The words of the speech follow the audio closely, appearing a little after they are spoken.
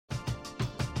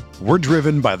We're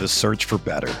driven by the search for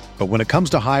better. But when it comes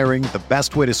to hiring, the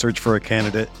best way to search for a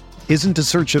candidate isn't to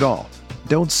search at all.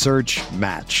 Don't search,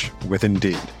 match with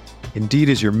Indeed. Indeed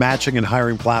is your matching and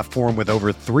hiring platform with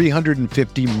over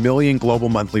 350 million global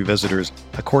monthly visitors,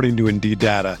 according to Indeed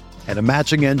data, and a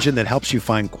matching engine that helps you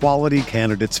find quality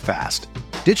candidates fast.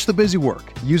 Ditch the busy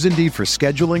work. Use Indeed for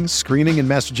scheduling, screening, and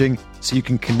messaging so you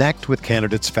can connect with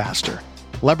candidates faster.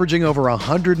 Leveraging over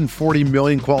 140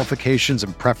 million qualifications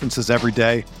and preferences every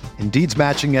day, Indeed's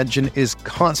matching engine is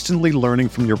constantly learning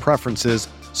from your preferences,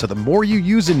 so the more you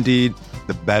use Indeed,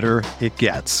 the better it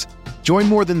gets. Join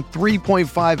more than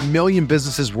 3.5 million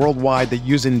businesses worldwide that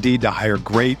use Indeed to hire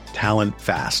great talent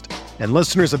fast. And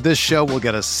listeners of this show will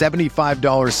get a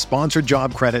 $75 sponsored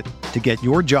job credit to get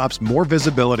your jobs more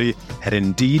visibility at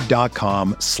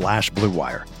Indeed.com/Blue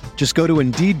Wire. Just go to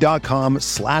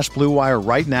Indeed.com/Blue Wire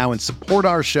right now and support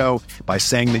our show by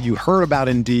saying that you heard about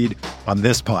Indeed on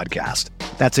this podcast.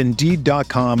 That's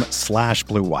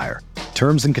Indeed.com/Blue Wire.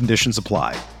 Terms and conditions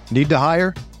apply. Need to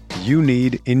hire? You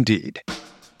need Indeed.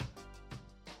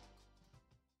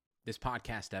 This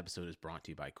podcast episode is brought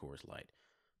to you by Coors Light.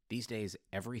 These days,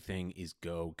 everything is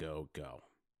go, go, go.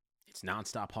 It's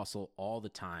nonstop hustle all the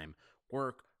time.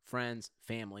 Work, friends,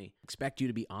 family, expect you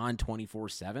to be on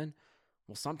 24/7.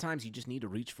 Well, sometimes you just need to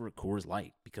reach for a Coors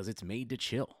Light because it's made to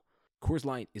chill. Coors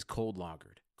Light is cold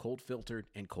lagered, cold filtered,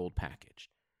 and cold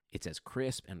packaged. It's as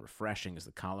crisp and refreshing as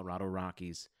the Colorado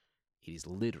Rockies. It is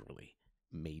literally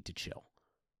made to chill.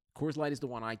 Coors Light is the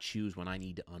one I choose when I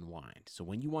need to unwind. So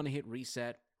when you want to hit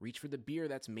reset, reach for the beer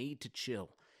that's made to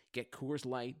chill. Get Coors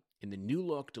Light in the new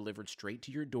look delivered straight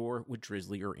to your door with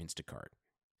Drizzly or Instacart.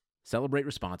 Celebrate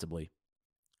responsibly.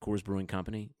 Coors Brewing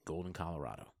Company, Golden,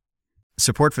 Colorado.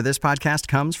 Support for this podcast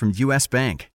comes from U.S.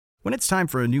 Bank. When it's time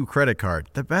for a new credit card,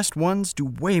 the best ones do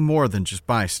way more than just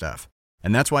buy stuff.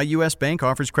 And that's why U.S. Bank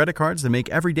offers credit cards that make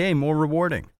every day more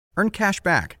rewarding. Earn cash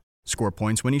back, score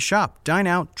points when you shop, dine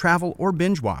out, travel, or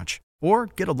binge watch, or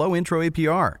get a low intro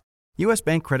APR. U.S.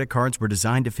 Bank credit cards were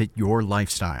designed to fit your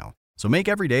lifestyle. So make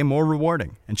every day more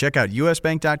rewarding and check out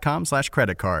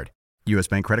usbank.com/credit card. U.S.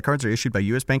 Bank credit cards are issued by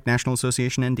U.S. Bank National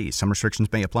Association ND. Some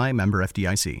restrictions may apply. Member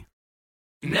FDIC.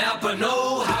 Napa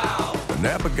know-how. The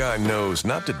Napa guy knows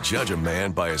not to judge a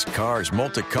man by his car's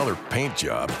multicolored paint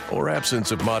job or absence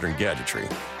of modern gadgetry.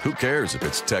 Who cares if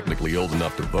it's technically old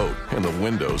enough to vote and the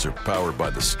windows are powered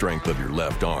by the strength of your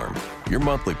left arm? Your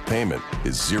monthly payment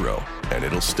is zero, and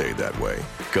it'll stay that way.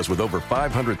 Because with over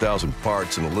 500,000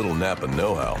 parts and a little Napa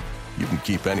know-how, you can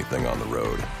keep anything on the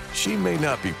road. She may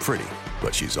not be pretty,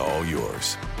 but she's all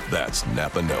yours. That's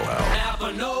Napa know-how.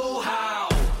 Napa know-how.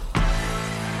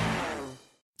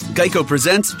 Geico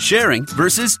presents sharing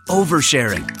versus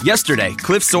oversharing. Yesterday,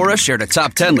 Cliff Sora shared a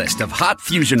top 10 list of hot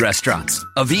fusion restaurants,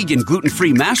 a vegan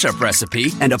gluten-free mashup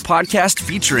recipe, and a podcast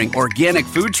featuring organic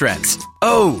food trends.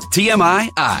 Oh, TMI,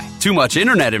 too much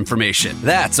internet information.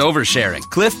 That's oversharing.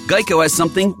 Cliff, Geico has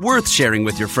something worth sharing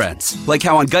with your friends. Like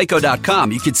how on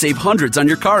Geico.com you could save hundreds on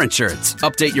your car insurance,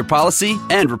 update your policy,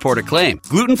 and report a claim.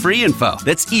 Gluten-free info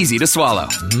that's easy to swallow.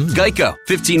 Geico,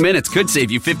 15 minutes could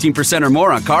save you 15% or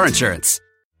more on car insurance.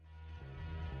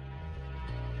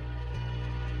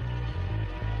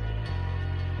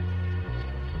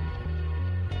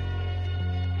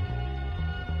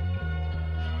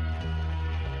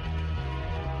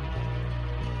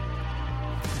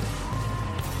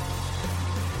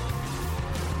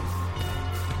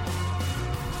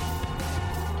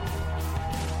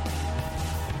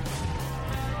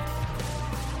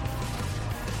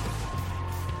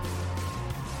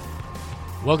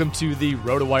 Welcome to the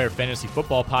RotoWire Fantasy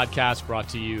Football Podcast, brought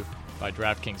to you by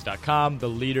DraftKings.com, the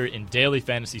leader in daily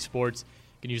fantasy sports.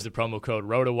 You can use the promo code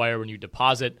RotoWire when you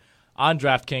deposit on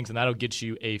DraftKings, and that'll get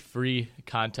you a free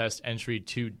contest entry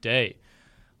today.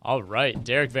 All right,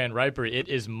 Derek Van Riper, it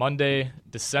is Monday,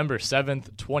 December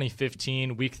 7th,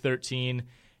 2015, Week 13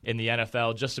 in the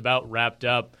NFL, just about wrapped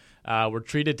up. We're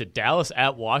treated to Dallas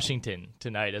at Washington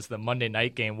tonight as the Monday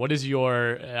night game. What is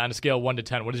your, on a scale of 1 to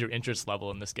 10, what is your interest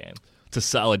level in this game? It's a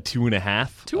solid 2.5.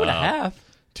 2.5?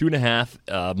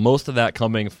 2.5. Most of that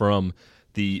coming from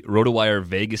the RotoWire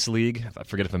Vegas League. I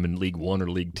forget if I'm in League 1 or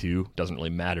League 2. Doesn't really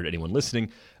matter to anyone listening.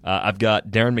 I've got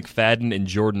Darren McFadden and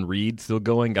Jordan Reed still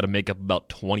going. Got to make up about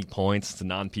 20 points. It's a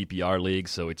non-PPR league,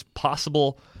 so it's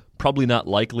possible, probably not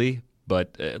likely,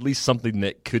 but at least something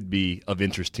that could be of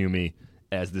interest to me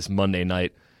as this Monday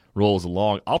night rolls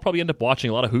along. I'll probably end up watching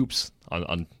a lot of hoops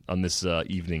on this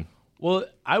evening. Well,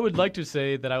 I would like to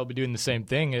say that I will be doing the same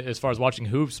thing as far as watching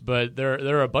hoops, but there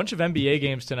are a bunch of NBA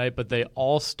games tonight, but they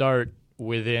all start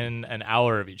within an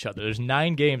hour of each other. There's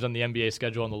 9 games on the NBA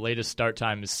schedule, and the latest start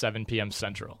time is 7 p.m.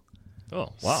 Central.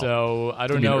 Oh, wow. So I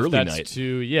don't It's gonna know be if an that's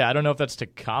early night. I don't know if that's to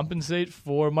compensate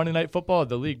for Monday Night Football.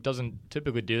 The league doesn't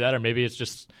typically do that, or maybe it's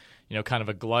just kind of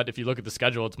a glut. If you look at the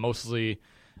schedule, it's mostly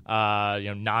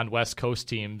non-West Coast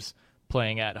teams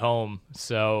playing at home.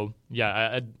 So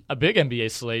yeah, a big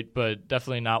NBA slate, but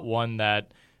definitely not one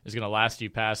that is going to last you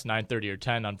past 9:30 or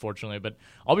 10, unfortunately. But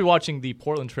I'll be watching the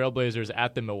Portland Trailblazers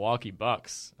at the Milwaukee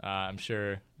Bucks. I'm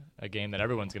sure a game that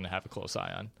everyone's going to have a close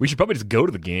eye on. We should probably just go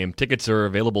to the game. Tickets are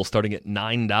available starting at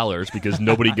 $9 because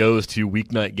nobody goes to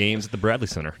weeknight games at the Bradley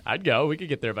Center. I'd go. We could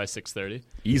get there by 6:30.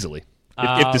 Easily.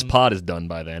 If this pod is done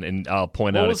by then, and I'll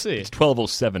point out we'll it's see.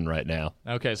 12:07 right now.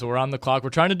 Okay, so we're on the clock.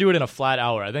 We're trying to do it in a flat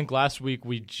hour. I think last week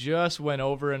we just went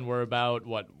over and we're about,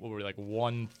 what were we, like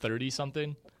 1:30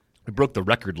 something? We broke the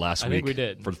record last week. I think we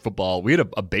did. For football. We had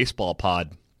a baseball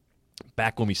pod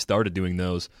back when we started doing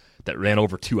those that ran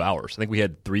over 2 hours. I think we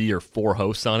had 3 or 4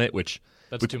 hosts on it, which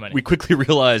That's too many. We quickly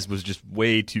realized was just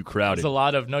way too crowded. It's a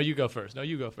lot of, no, you go first. No,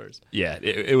 you go first. Yeah,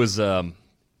 it was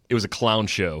a clown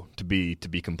show, to be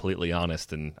completely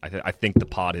honest, and I think the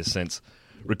pod has since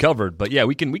recovered. But yeah,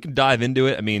 we can dive into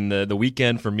it. I mean, the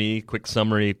weekend for me, quick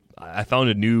summary, I found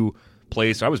a new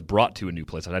place. I was brought to a new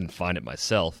place. I didn't find it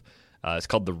myself. It's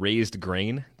called the Raised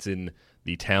Grain. It's in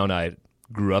the town I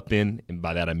grew up in, and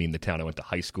by that I mean the town I went to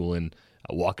high school in,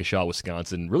 Waukesha,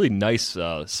 Wisconsin. Really nice,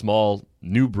 small,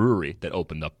 new brewery that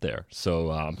opened up there. So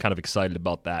I'm kind of excited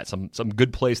about that. Some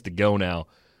good place to go now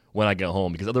when I get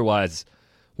home, because otherwise,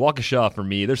 Waukesha for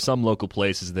me, there's some local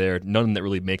places there, none that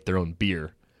really make their own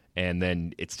beer, and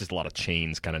then it's just a lot of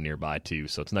chains kind of nearby too.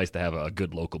 So it's nice to have a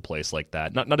good local place like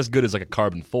that. Not as good as like a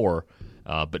Carbon 4,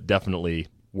 but definitely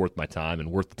worth my time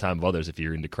and worth the time of others if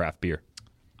you're into craft beer.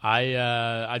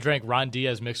 I drank Ron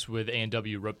Diaz mixed with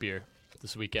A&W root beer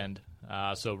this weekend.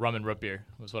 So rum and root beer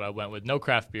was what I went with. No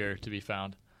craft beer to be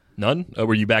found. None?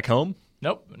 Were you back home?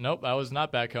 Nope. I was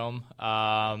not back home.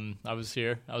 I was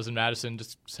here. I was in Madison,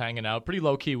 just hanging out. Pretty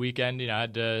low key weekend. I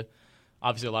had to,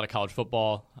 obviously a lot of college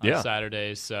football on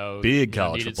Saturday, so big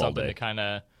college needed football something day.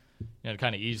 to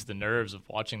kind of ease the nerves of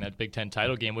watching that Big Ten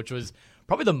title game, which was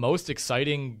probably the most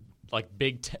exciting.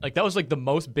 That was like the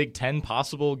most Big Ten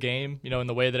possible game, in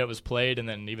the way that it was played, and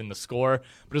then even the score.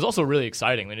 But it was also really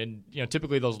exciting. I mean,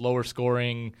 typically those lower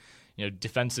scoring,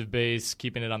 defensive base,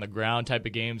 keeping it on the ground type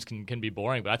of games can be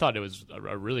boring. But I thought it was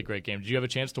a really great game. Did you have a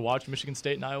chance to watch Michigan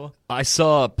State and Iowa? I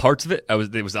saw parts of it.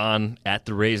 It was on at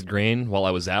the Raised Grain while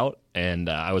I was out, and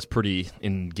I was pretty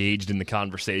engaged in the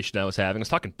conversation I was having. I was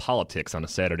talking politics on a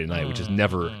Saturday night, which is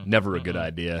never a good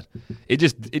idea. It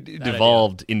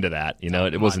devolved into that.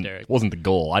 It wasn't the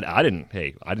goal. I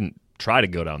didn't try to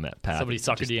go down that path. Somebody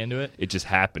suckered you into it? It just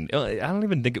happened. I don't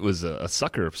even think it was a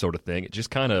sucker sort of thing. It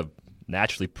just kind of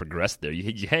naturally progressed there.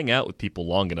 You hang out with people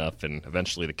long enough, and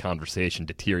eventually the conversation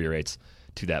deteriorates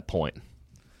to that point.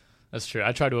 That's true.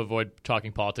 I try to avoid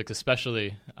talking politics,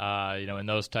 especially in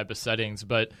those type of settings.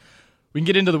 But we can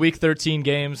get into the Week 13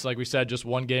 games. Like we said, just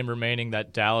one game remaining,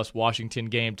 that Dallas-Washington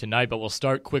game tonight. But we'll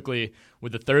start quickly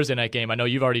with the Thursday night game. I know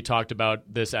you've already talked about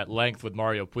this at length with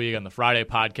Mario Puig on the Friday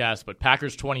podcast, but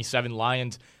Packers 27,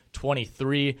 Lions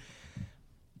 23.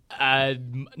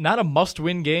 Not a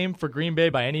must-win game for Green Bay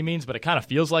by any means, but it kind of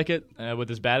feels like it with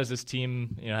as bad as this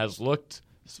team has looked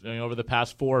over the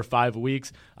past 4 or 5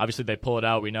 weeks. Obviously, they pull it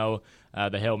out. We know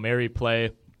the Hail Mary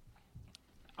play.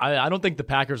 I don't think the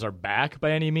Packers are back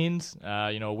by any means.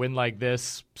 A win like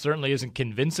this certainly isn't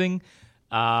convincing.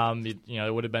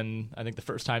 It would have been, I think, the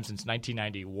first time since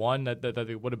 1991 that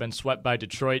they would have been swept by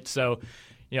Detroit. So,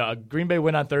 a Green Bay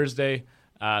win on Thursday.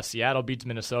 Seattle beats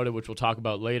Minnesota, which we'll talk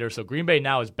about later. So Green Bay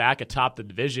now is back atop the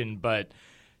division, but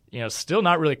still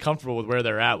not really comfortable with where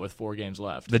they're at with 4 games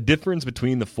left. The difference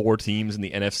between the 4 teams in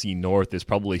the NFC North is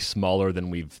probably smaller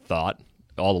than we've thought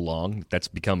all along. That's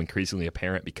become increasingly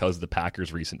apparent because of the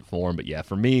Packers' recent form. But yeah,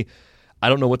 for me, I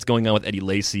don't know what's going on with Eddie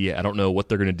Lacy. I don't know what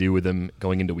they're going to do with him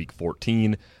going into Week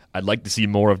 14. I'd like to see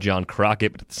more of John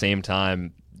Crockett, but at the same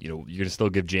time, you're going to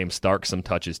still give James Stark some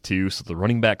touches too. So the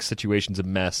running back situation's a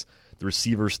mess. The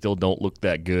receivers still don't look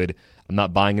that good. I'm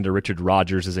not buying into Richard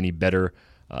Rodgers as any better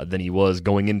than he was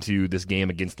going into this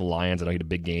game against the Lions. I know he had a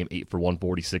big game, 8 for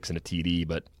 146 and a TD,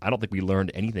 but I don't think we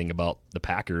learned anything about the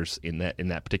Packers in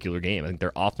that particular game. I think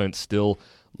their offense still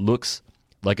looks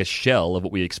like a shell of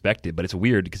what we expected, but it's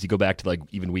weird because you go back to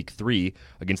even Week 3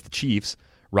 against the Chiefs,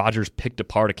 Rodgers picked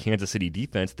apart a Kansas City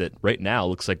defense that right now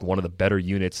looks like one of the better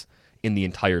units in the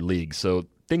entire league. So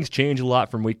things change a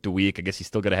lot from week to week. I guess you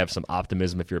still got to have some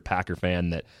optimism if you're a Packer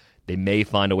fan that they may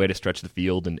find a way to stretch the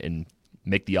field and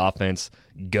make the offense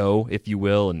go, if you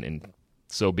will, and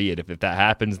so be it. If that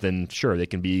happens, then sure, they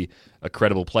can be a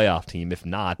credible playoff team. If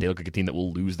not, they look like a team that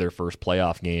will lose their first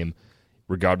playoff game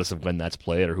regardless of when that's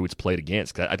played or who it's played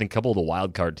against. I think a couple of the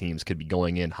wild card teams could be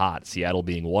going in hot, Seattle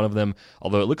being one of them,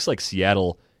 although it looks like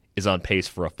Seattle is on pace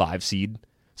for a 5 seed,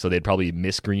 so they'd probably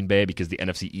miss Green Bay because the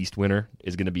NFC East winner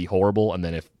is going to be horrible, and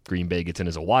then if Green Bay gets in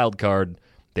as a wild card,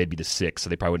 they'd be the 6, so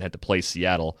they probably wouldn't have to play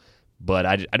Seattle. But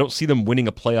I don't see them winning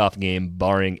a playoff game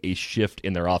barring a shift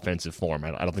in their offensive form.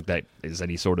 I don't think that is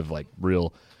any sort of like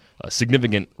real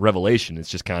significant revelation. It's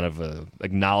just kind of an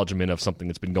acknowledgement of something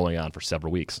that's been going on for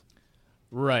several weeks.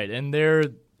 Right, and they're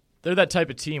that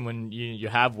type of team when you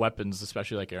have weapons,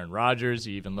 especially like Aaron Rodgers.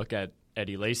 You even look at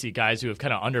Eddie Lacy, guys who have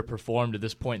kind of underperformed at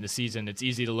this point in the season. It's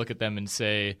easy to look at them and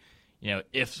say,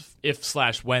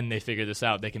 if/when they figure this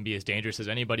out, they can be as dangerous as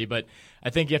anybody. But I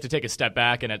think you have to take a step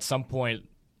back, and at some point,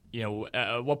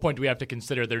 at what point do we have to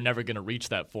consider they're never going to reach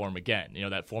that form again?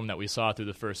 That form that we saw through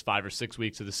the first 5 or 6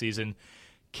 weeks of the season.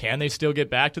 Can they still get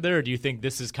back to there, or do you think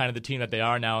this is kind of the team that they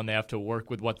are now and they have to work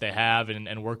with what they have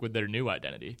and work with their new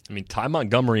identity? I mean, Ty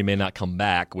Montgomery may not come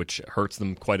back, which hurts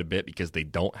them quite a bit because they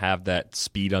don't have that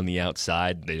speed on the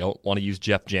outside. They don't want to use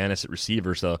Jeff Janis at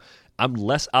receiver, so I'm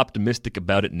less optimistic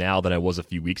about it now than I was a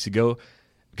few weeks ago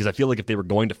because I feel like if they were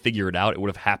going to figure it out, it would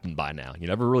have happened by now.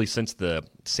 Never really since the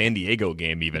San Diego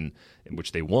game even, in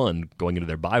which they won going into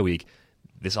their bye week,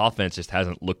 this offense just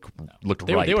hasn't looked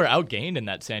right. They were outgained in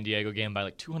that San Diego game by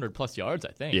like 200-plus yards, I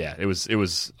think. Yeah, it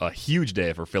was a huge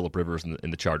day for Phillip Rivers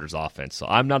in the Chargers offense. So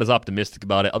I'm not as optimistic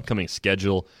about it. Upcoming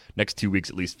schedule, next 2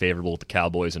 weeks at least favorable with the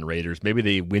Cowboys and Raiders. Maybe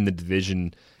they win the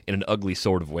division in an ugly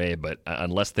sort of way, but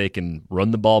unless they can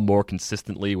run the ball more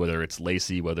consistently, whether it's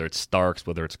Lacy, whether it's Starks,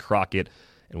 whether it's Crockett,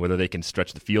 and whether they can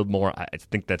stretch the field more, I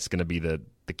think that's going to be the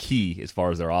key as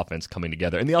far as their offense coming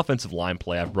together. And the offensive line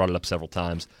play, I've brought it up several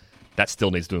times, that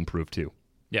still needs to improve too.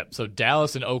 Yep, so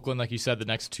Dallas and Oakland, like you said, the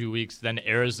next 2 weeks, then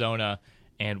Arizona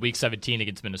and Week 17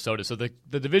 against Minnesota. So the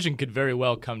division could very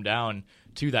well come down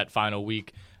to that final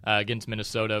week against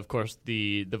Minnesota. Of course,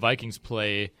 the Vikings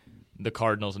play the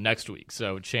Cardinals next week,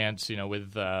 so chance,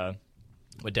 with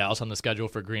Dallas on the schedule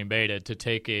for Green Bay to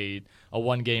take a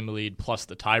 1-game lead plus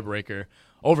the tiebreaker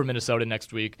over Minnesota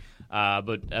next week.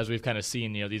 But as we've kind of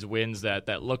seen, these wins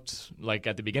that looked like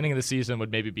at the beginning of the season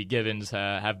would maybe be givens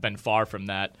have been far from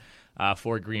that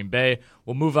for Green Bay.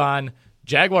 We'll move on.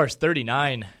 Jaguars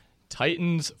 39,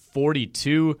 Titans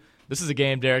 42. This is a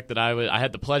game, Derek, that I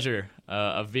had the pleasure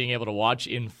of being able to watch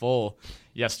in full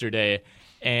yesterday.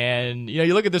 And,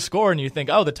 you look at the score and you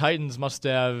think, oh, the Titans must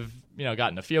have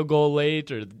gotten a field goal late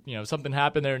or, something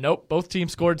happened there. Nope, both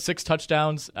teams scored 6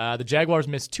 touchdowns. The Jaguars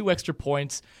missed 2 extra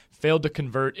points, failed to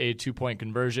convert a 2-point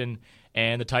conversion,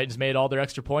 and the Titans made all their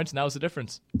extra points, and that was the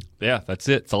difference. Yeah, that's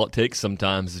it. It's all it takes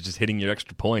sometimes is just hitting your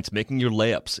extra points, making your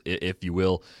layups, if you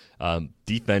will.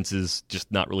 Defense is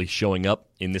just not really showing up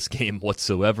in this game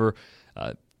whatsoever.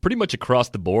 Pretty much across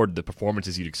the board, the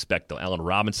performances you'd expect, though. Allen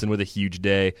Robinson with a huge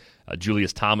day,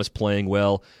 Julius Thomas playing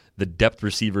well. The depth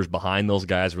receivers behind those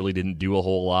guys really didn't do a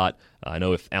whole lot. I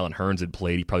know if Allen Hurns had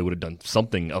played, he probably would have done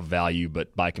something of value,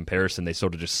 but by comparison, they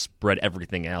sort of just spread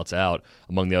everything else out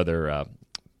among the other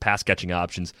pass-catching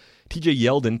options. TJ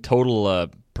Yeldon, total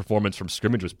performance from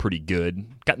scrimmage was pretty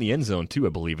good. Got in the end zone, too, I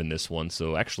believe, in this one,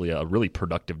 so actually a really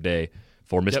productive day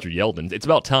for Mr. Yeldon. It's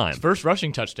about time. First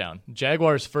rushing touchdown.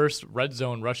 Jaguars' first red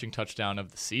zone rushing touchdown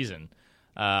of the season,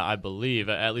 I believe,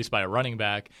 at least by a running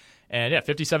back. And,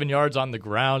 57 yards on the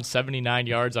ground, 79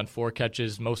 yards on 4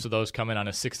 catches, most of those coming on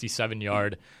a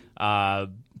 67-yard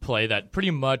play that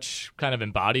pretty much kind of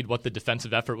embodied what the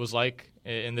defensive effort was like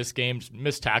in this game.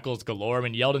 Missed tackles galore. I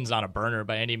mean, Yeldon's not a burner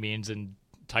by any means, and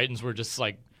Titans were just,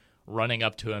 running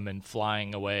up to him and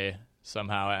flying away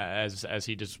somehow as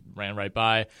he just ran right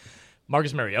by.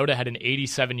 Marcus Mariota had an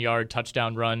 87-yard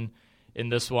touchdown run in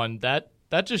this one. That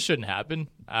just shouldn't happen.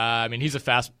 I mean, he's a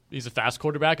fast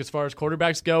quarterback as far as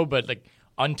quarterbacks go, but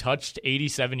untouched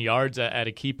 87 yards at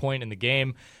a key point in the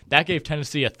game. That gave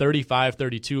Tennessee a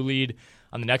 35-32 lead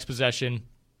on the next possession.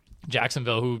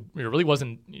 Jacksonville, who really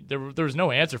wasn't there was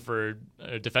no answer for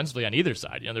defensively on either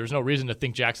side. There was no reason to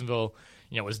think Jacksonville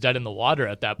was dead in the water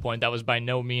at that point. That was by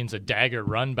no means a dagger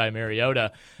run by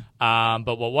Mariota.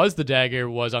 But what was the dagger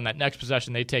was on that next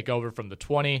possession, they take over from the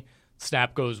 20.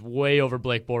 Snap goes way over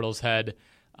Blake Bortles' head.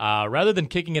 Rather than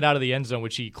kicking it out of the end zone,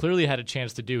 which he clearly had a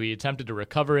chance to do, he attempted to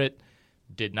recover it,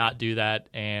 did not do that,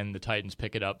 and the Titans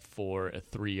pick it up for a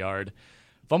 3-yard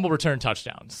fumble return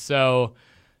touchdown. So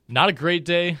not a great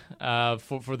day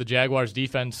for the Jaguars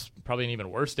defense, probably an even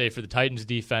worse day for the Titans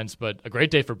defense, but a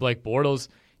great day for Blake Bortles.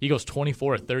 He goes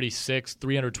 24 of 36,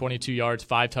 322 yards,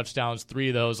 5 touchdowns, 3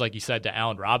 of those, like you said, to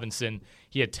Allen Robinson.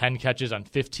 He had 10 catches on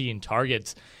 15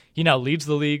 targets. He now leads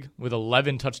the league with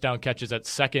 11 touchdown catches at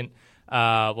second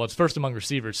Well, it's first among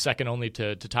receivers, second only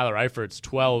to Tyler Eifert's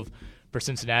 12 for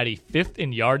Cincinnati. Fifth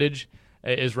in yardage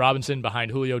is Robinson,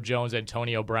 behind Julio Jones,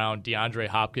 Antonio Brown, DeAndre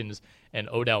Hopkins, and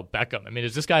Odell Beckham. I mean,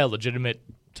 is this guy a legitimate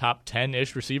top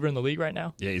 10-ish receiver in the league right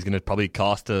now? Yeah, he's going to probably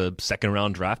cost a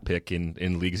second-round draft pick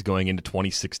in leagues going into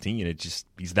 2016.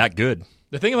 He's that good.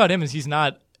 The thing about him is he's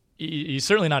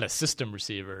certainly not a system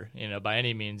receiver, by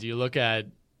any means. You look at,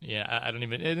 I don't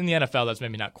even, in the NFL, that's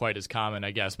maybe not quite as common,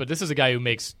 I guess. But this is a guy who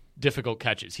makes difficult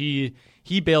catches. He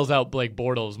bails out Blake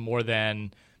Bortles more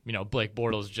than, Blake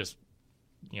Bortles just,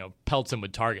 pelts him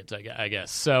with targets, I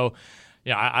guess. So,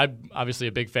 I'm obviously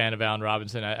a big fan of Allen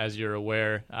Robinson, as you're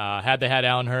aware. Had they had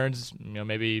Allen Hurns,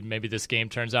 maybe this game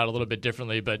turns out a little bit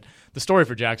differently. But the story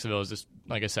for Jacksonville is just,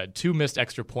 like I said, 2 missed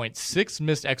extra points, 6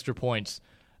 missed extra points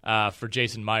for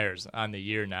Jason Myers on the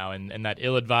year now, and that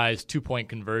ill-advised 2-point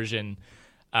conversion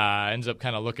ends up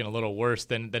kind of looking a little worse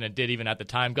than it did even at the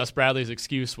time. Gus Bradley's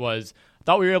excuse was, I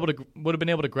thought we would have been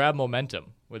able to grab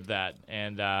momentum with that,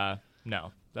 and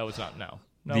no, that was not no.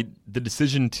 Nope. The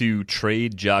decision to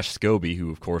trade Josh Scobie, who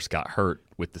of course got hurt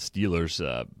with the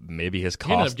Steelers, maybe has cost.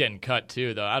 He ended up getting cut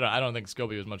too, though. I don't think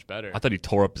Scobie was much better. I thought he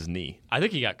tore up his knee. I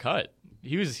think he got cut.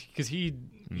 He was because he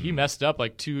messed up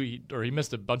like he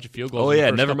missed a bunch of field goals. Oh in the yeah,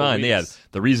 first never couple mind. weeks. Yeah,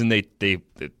 the reason the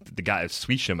guy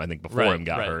Sweetsham, I think before him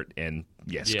got right. hurt, and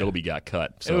Scobie got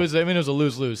cut. So. It was a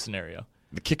lose-lose scenario.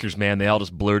 The kickers, man, they all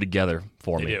just blur together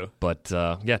for me. They do. But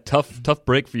tough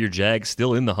break for your Jags.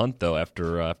 Still in the hunt though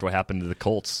after what happened to the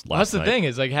Colts last night. That's the thing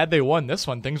is, like, had they won this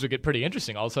one, things would get pretty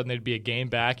interesting. All of a sudden, there'd be a game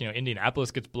back.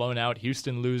 Indianapolis gets blown out,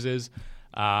 Houston loses,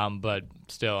 but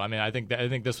still, I mean, I think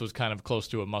this was kind of close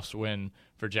to a must-win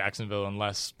for Jacksonville,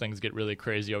 unless things get really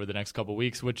crazy over the next couple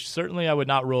weeks, which certainly I would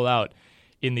not rule out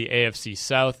in the AFC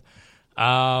South.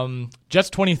 Jets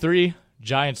 23,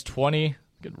 Giants 20.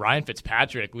 Ryan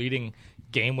Fitzpatrick leading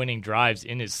game-winning drives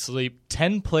in his sleep.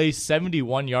 10-play,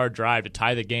 71-yard drive to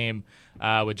tie the game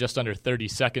with just under 30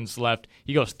 seconds left.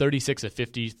 He goes 36 of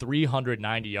 50,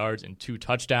 390 yards and 2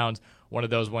 touchdowns. One of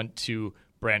those went to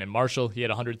Brandon Marshall. He had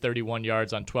 131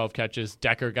 yards on 12 catches.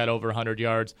 Decker got over 100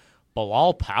 yards.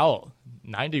 Bilal Powell,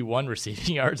 91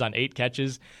 receiving yards on 8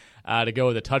 catches to go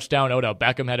with a touchdown. Odell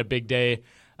Beckham had a big day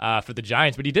for the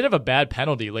Giants, but he did have a bad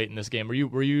penalty late in this game. Were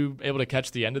you able to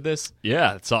catch the end of this?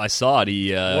 Yeah, so I saw it.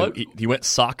 He went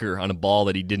soccer on a ball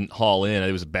that he didn't haul in.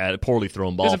 It was a poorly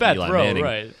thrown ball. It was a bad Eli throw, Manning,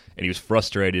 right? And he was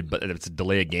frustrated, but it's a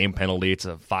delay of game penalty. It's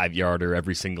a 5-yarder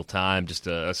every single time. Just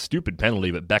a stupid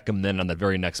penalty. But Beckham then on the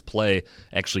very next play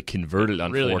actually converted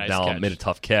on really 4th nice down, catch. made a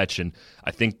tough catch, and I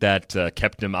think that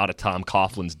kept him out of Tom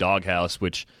Coughlin's doghouse,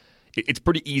 which. It's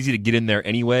pretty easy to get in there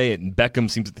anyway, and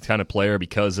Beckham seems like the kind of player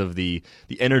because of the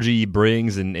energy he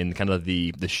brings and kind of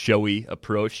the showy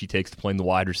approach he takes to playing the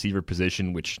wide receiver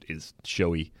position, which is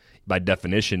showy by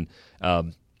definition.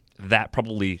 That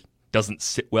probably doesn't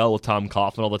sit well with Tom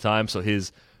Coughlin all the time, so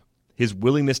his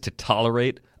willingness to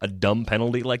tolerate a dumb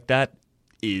penalty like that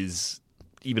is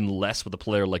even less with a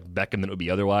player like Beckham than it would be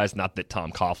otherwise. Not that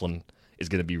Tom Coughlin is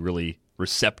going to be really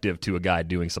receptive to a guy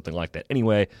doing something like that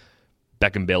anyway.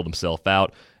 Beckham bailed himself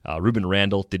out. Ruben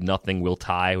Randall did nothing. Will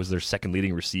Tye was their second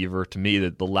leading receiver. To me,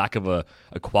 the lack of a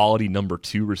quality number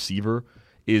 2 receiver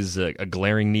is a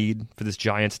glaring need for this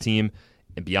Giants team.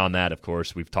 And beyond that, of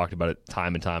course, we've talked about it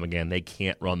time and time again. They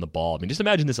can't run the ball. I mean, just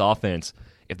imagine this offense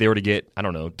if they were to get, I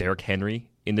don't know, Derrick Henry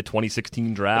in the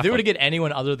 2016 draft. If they were to get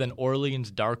anyone other than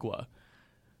Orleans Darkwa.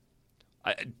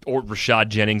 Or Rashad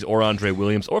Jennings or Andre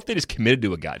Williams, or if they just committed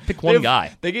to a guy. Pick one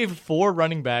guy. They gave 4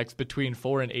 running backs between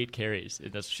 4 and 8 carries.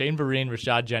 That's Shane Vereen,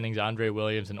 Rashad Jennings, Andre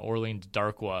Williams, and Orleans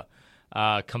Darkwa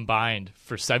combined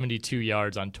for 72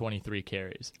 yards on 23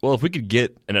 carries. Well, if we could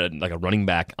get a running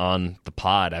back on the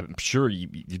pod, I'm sure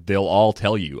they'll all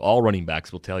tell you, all running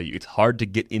backs will tell you, it's hard to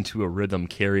get into a rhythm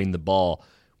carrying the ball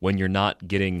when you're not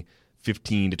getting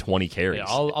 15 to 20 carries. Yeah,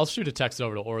 I'll shoot a text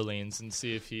over to Orleans and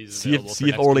see if he's available. See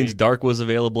if Orleans Dark was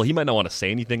available. He might not want to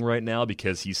say anything right now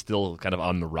because he's still kind of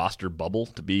on the roster bubble,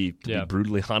 to be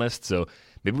brutally honest. So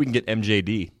maybe we can get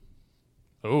MJD.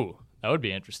 Ooh, that would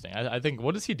be interesting. I think,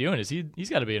 what is he doing?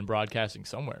 He's got to be in broadcasting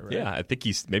somewhere, right? Yeah, I think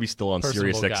he's maybe still on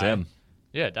Personable Sirius XM. guy.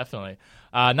 Yeah, definitely.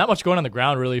 Not much going on the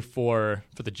ground really for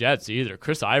the Jets either.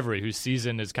 Chris Ivory, whose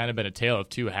season has kind of been a tale of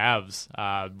 2 halves,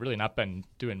 really not been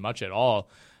doing much at all.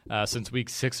 Since week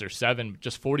 6 or 7,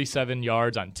 just 47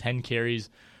 yards on 10 carries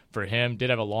for him.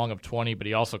 Did have a long of 20, but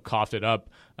he also coughed it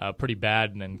up pretty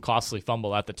bad and then costly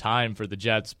fumble at the time for the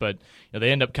Jets. But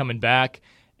they end up coming back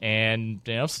and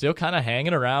still kind of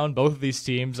hanging around. Both of these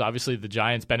teams, obviously the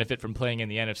Giants benefit from playing in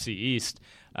the NFC East,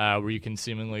 where you can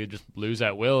seemingly just lose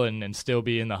at will and still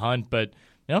be in the hunt. But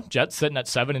Jets sitting at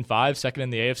 7-5, second in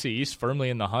the AFC East, firmly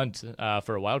in the hunt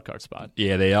for a wild card spot.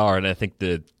 Yeah, they are, and I think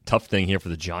the tough thing here for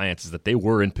the Giants is that they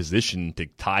were in position to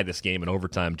tie this game in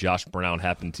overtime. Josh Brown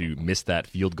happened to miss that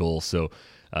field goal, so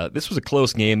this was a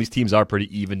close game. These teams are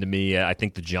pretty even to me. I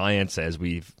think the Giants, as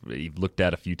we've looked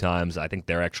at a few times, I think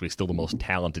they're actually still the most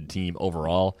talented team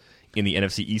overall in the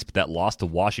NFC East, but that loss to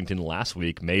Washington last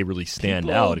week may really stand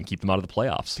out and keep them out of the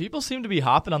playoffs. People seem to be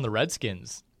hopping on the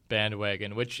Redskins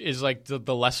bandwagon, which is like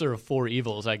the lesser of four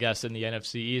evils, I guess, in the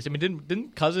NFC East. I mean,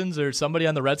 didn't Cousins or somebody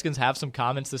on the Redskins have some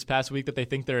comments this past week that they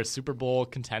think they're a Super Bowl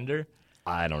contender?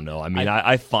 I don't know. I mean,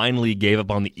 I finally gave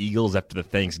up on the Eagles after the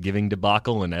Thanksgiving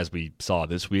debacle, and as we saw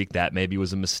this week, that maybe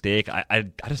was a mistake. I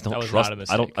just don't trust.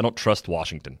 I don't trust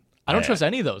Washington. I don't trust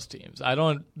any of those teams.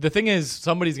 The thing is,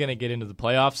 somebody's going to get into the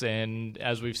playoffs, and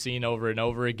as we've seen over and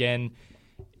over again,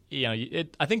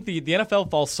 I think the NFL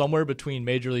falls somewhere between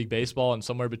Major League Baseball and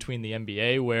somewhere between the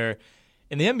NBA, where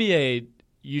in the NBA,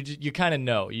 you kind of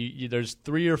know. There's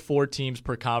 3 or 4 teams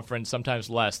per conference, sometimes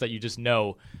less, that you just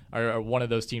know are one of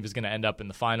those teams is going to end up in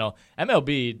the final.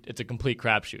 MLB, it's a complete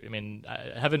crapshoot. I mean,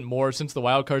 since the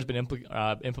wild card's been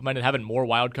implemented, haven't more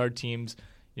wild card teams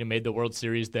made the World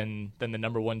Series than the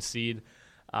number 1 seed.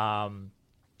 I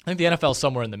think the NFL is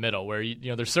somewhere in the middle, where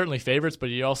there's certainly favorites, but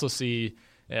you also see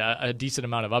a decent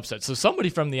amount of upsets. So somebody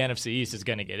from the NFC East is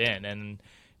going to get in, and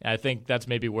I think that's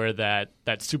maybe where that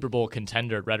Super Bowl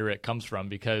contender rhetoric comes from,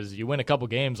 because you win a couple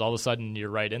games, all of a sudden you're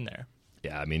right in there.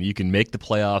 Yeah, I mean, you can make the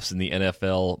playoffs in the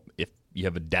NFL if you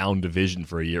have a down division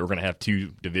for a year. We're going to have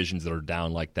 2 divisions that are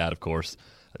down like that, of course,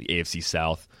 the AFC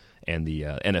South and the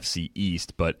NFC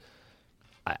East, but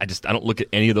I don't look at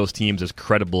any of those teams as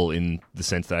credible in the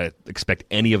sense that I expect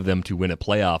any of them to win a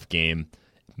playoff game.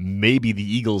 Maybe the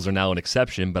Eagles are now an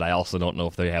exception, but I also don't know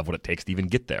if they have what it takes to even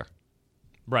get there.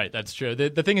 Right, that's true.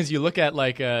 The thing is, you look at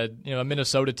like a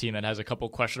Minnesota team that has a couple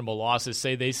questionable losses.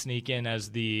 Say they sneak in as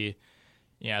the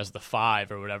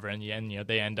 5 or whatever, and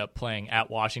they end up playing at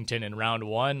Washington in round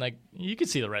 1. Like, you could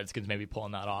see the Redskins maybe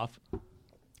pulling that off.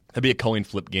 That'd be a coin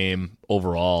flip game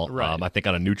overall. Right. I think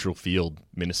on a neutral field,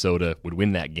 Minnesota would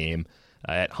win that game.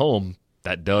 At home,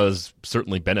 that does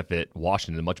certainly benefit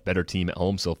Washington, a much better team at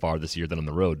home so far this year than on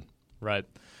the road. Right.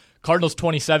 Cardinals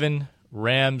 27,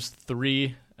 Rams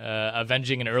 3,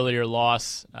 avenging an earlier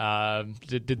loss.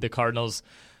 Did the Cardinals.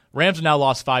 Rams have now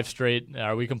lost 5 straight.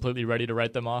 Are we completely ready to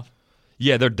write them off?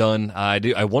 Yeah, they're done.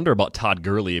 I wonder about Todd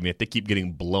Gurley. I mean, if they keep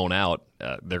getting blown out,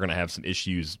 they're going to have some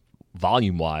issues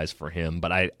volume-wise for him,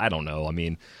 but I don't know. I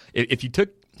mean, if you took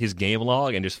his game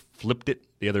log and just flipped it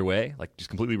the other way, like just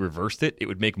completely reversed it, it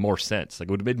would make more sense. Like,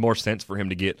 it would have made more sense for him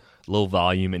to get low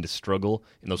volume and to struggle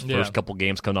in those first couple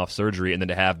games coming off surgery, and then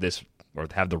to have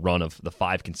the run of the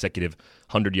 5 consecutive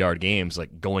 100-yard games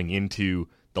like going into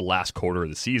the last quarter of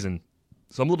the season.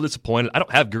 So I'm a little disappointed. I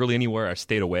don't have Gurley anywhere. I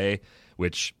stayed away,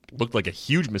 which looked like a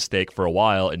huge mistake for a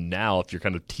while, and now if you're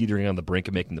kind of teetering on the brink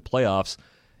of making the playoffs,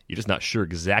 you're just not sure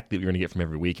exactly what you're going to get from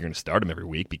every week. You're going to start him every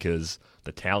week because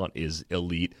the talent is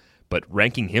elite. But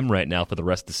ranking him right now for the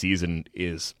rest of the season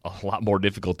is a lot more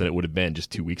difficult than it would have been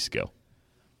just 2 weeks ago.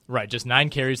 Right, just 9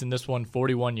 carries in this one,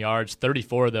 41 yards.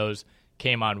 34 of those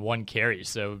came on 1 carry.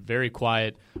 So very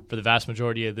quiet for the vast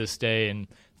majority of this day. And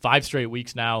 5 straight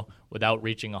weeks now without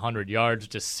reaching 100 yards,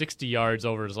 just 60 yards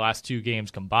over his last 2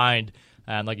 games combined.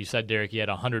 And like you said, Derek, he had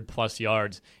 100-plus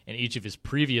yards in each of his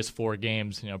previous 4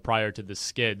 games, prior to the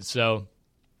skid. So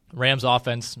Rams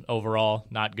offense overall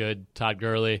not good. Todd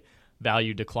Gurley,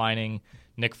 value declining.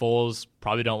 Nick Foles,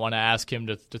 probably don't want to ask him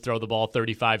to throw the ball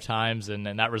 35 times, and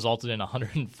that resulted in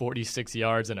 146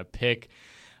 yards and a pick.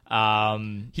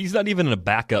 He's not even a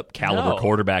backup caliber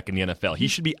quarterback in the NFL. He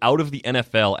should be out of the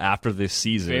NFL after this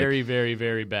season. Very, very,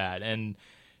 very bad. And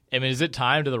I mean, is it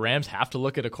time? Do the Rams have to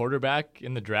look at a quarterback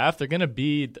in the draft? They're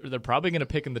probably going to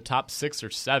pick in the top 6 or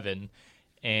 7.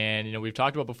 And we've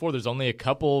talked about before. There's only a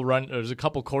couple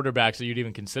quarterbacks that you'd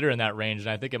even consider in that range, and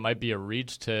I think it might be a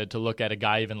reach to look at a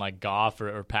guy even like Goff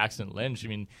or Paxton Lynch. I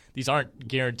mean, these aren't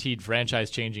guaranteed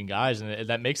franchise-changing guys, and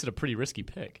that makes it a pretty risky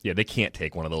pick. Yeah, they can't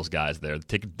take one of those guys there.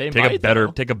 That's going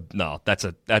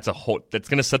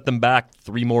to set them back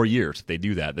 3 more years if they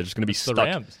do that. They're just going to be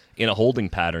stuck in a holding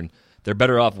pattern. They're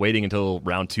better off waiting until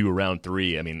round 2 or round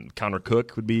 3. I mean, Connor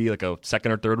Cook would be like a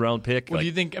 2nd or 3rd round pick. Well, do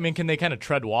you think? I mean, can they kind of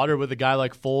tread water with a guy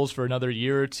like Foles for another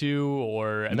year or 2?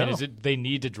 Or I mean, is it they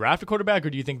need to draft a quarterback, or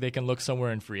do you think they can look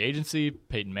somewhere in free agency?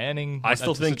 Peyton Manning. I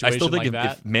still think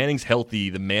if Manning's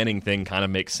healthy, the Manning thing kind of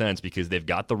makes sense because they've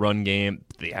got the run game.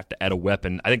 They have to add a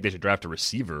weapon. I think they should draft a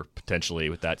receiver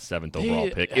potentially with that 7th overall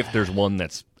pick if there's one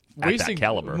that's at that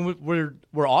caliber.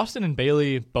 Were Austin and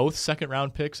Bailey both 2nd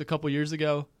round picks a couple years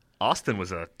ago? Austin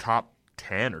was a top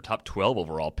 10 or top 12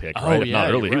 overall pick, Oh, right? If yeah,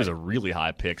 not early, you're he was right. a really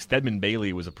high pick. Stedman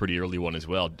Bailey was a pretty early one as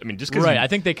well. I mean, just because Right, I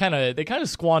think they kind of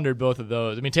squandered both of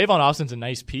those. I mean, Tavon Austin's a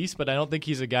nice piece, but I don't think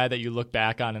he's a guy that you look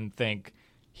back on and think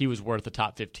he was worth a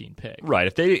top 15 pick. Right.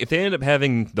 If they end up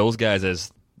having those guys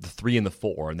as the 3 and the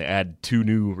 4, and they add 2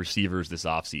 new receivers this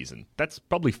offseason, that's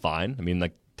probably fine. I mean,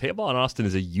 like, Tavon Austin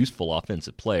is a useful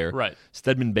offensive player. Right.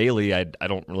 Stedman Bailey, I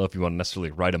don't know if you want to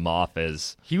necessarily write him off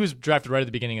as... He was drafted right at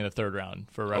the beginning of the third round,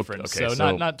 for reference, Okay,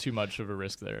 so not too much of a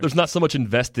risk there. There's not so much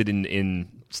invested in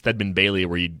Stedman Bailey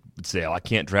where you would say, I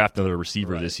can't draft another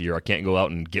receiver this year. I can't go out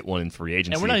and get one in free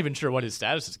agency. And we're not even sure what his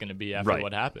status is going to be after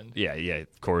what happened. Yeah,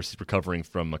 of course. He's recovering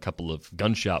from a couple of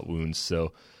gunshot wounds,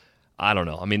 so I don't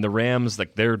know. I mean, the Rams,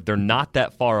 like they're not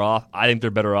that far off. I think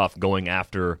they're better off going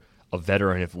after a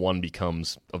veteran if one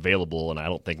becomes available, and I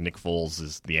don't think Nick Foles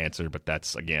is the answer, but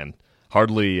that's, again,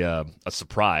 hardly a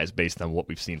surprise based on what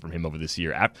we've seen from him over this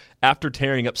year. After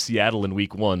tearing up Seattle in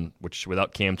Week 1, which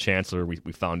without Cam Chancellor,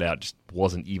 we found out just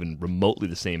wasn't even remotely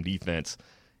the same defense,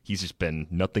 he's just been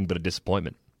nothing but a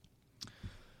disappointment.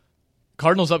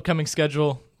 Cardinals' upcoming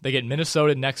schedule, they get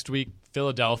Minnesota next week,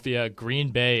 Philadelphia,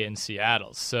 Green Bay, and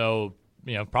Seattle. So,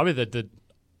 probably the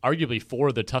arguably 4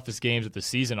 of the toughest games of the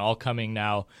season all coming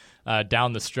now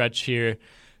down the stretch here.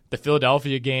 The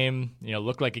Philadelphia game,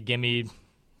 looked like a gimme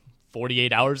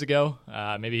 48 hours ago,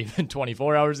 maybe even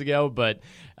 24 hours ago, but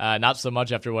not so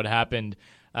much after what happened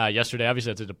yesterday.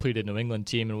 Obviously, that's a depleted New England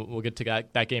team, and we'll get to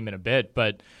that game in a bit.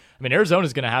 But, I mean,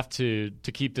 Arizona's going to have to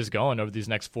keep this going over these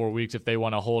next 4 weeks if they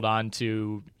want to hold on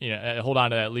to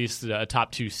at least a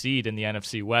top 2 seed in the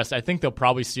NFC West. I think they'll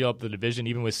probably seal up the division,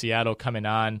 even with Seattle coming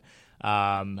on.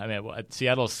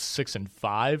 Seattle's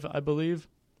 6-5, I believe.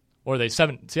 Or are they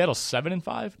 7? Seattle's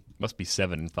 7-5. Must be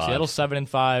 7-5. Seattle's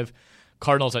 7-5.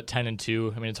 Cardinals at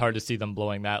 10-2. I mean, it's hard to see them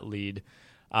blowing that lead,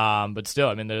 but still,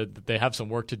 I mean, they have some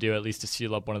work to do at least to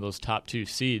seal up one of those top 2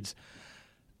 seeds.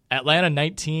 Atlanta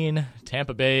 19,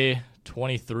 Tampa Bay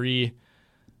 23.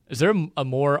 Is there a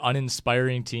more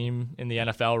uninspiring team in the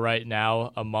NFL right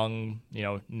now among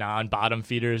non-bottom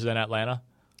feeders than Atlanta?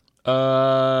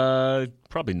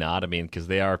 Probably not. I mean, because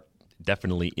they are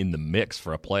definitely in the mix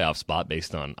for a playoff spot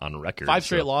based on record. 5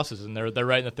 straight losses, and they're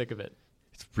right in the thick of it.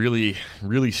 It's really,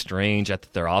 really strange. I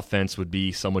thought their offense would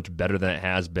be so much better than it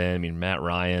has been. I mean, Matt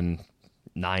Ryan,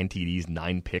 9 TDs,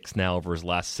 9 picks now over his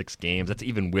last 6 games. That's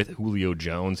even with Julio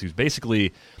Jones, who's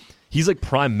basically, he's like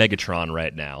prime Megatron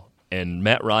right now. And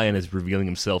Matt Ryan is revealing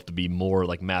himself to be more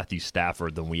like Matthew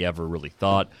Stafford than we ever really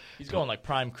thought. He's going like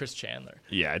prime Chris Chandler.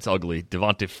 Yeah, it's ugly.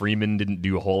 Devonta Freeman didn't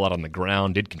do a whole lot on the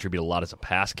ground, did contribute a lot as a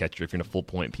pass catcher. If you're in a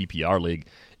full-point PPR league,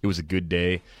 it was a good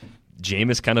day.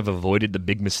 Jameis kind of avoided the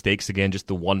big mistakes again, just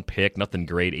the 1 pick, nothing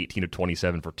great, 18 of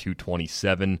 27 for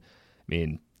 227. I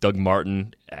mean, Doug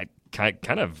Martin,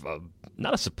 kind of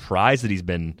not a surprise that he's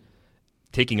been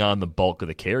taking on the bulk of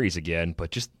the carries again,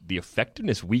 but just the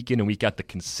effectiveness week in and week out, the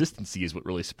consistency is what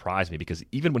really surprised me, because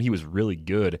even when he was really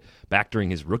good back during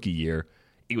his rookie year,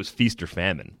 it was feast or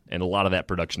famine. And a lot of that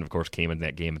production, of course, came in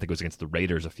that game. I think it was against the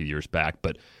Raiders a few years back,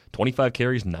 but 25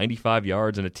 carries, 95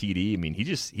 yards, and a TD. I mean,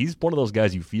 he's one of those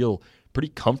guys you feel pretty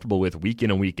comfortable with week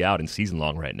in and week out and season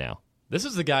long right now. This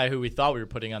is the guy who we thought we were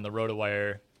putting on the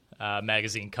RotoWire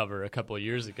magazine cover a couple of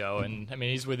years ago, and I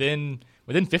mean, he's within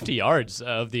 50 yards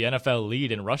of the NFL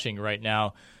lead in rushing right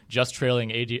now, just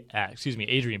trailing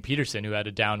Adrian Peterson, who had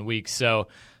a down week. So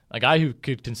a guy who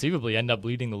could conceivably end up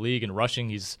leading the league in rushing.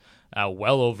 He's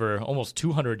well over almost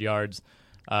 200 yards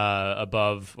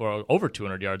above, or over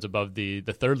 200 yards above the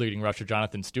third leading rusher,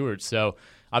 Jonathan Stewart. So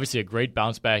obviously a great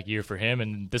bounce back year for him.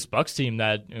 And this Bucs team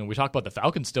that, we talk about the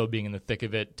Falcons still being in the thick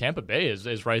of it, Tampa Bay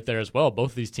is right there as well.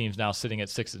 Both of these teams now sitting at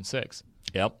 6-6.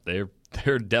 Yep,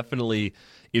 they're definitely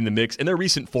in the mix, and their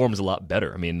recent form is a lot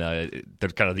better. I mean, they're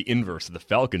kind of the inverse of the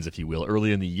Falcons, if you will.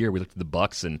 Early in the year, we looked at the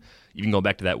Bucs, and even going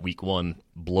back to that Week 1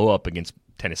 blow-up against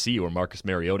Tennessee, where Marcus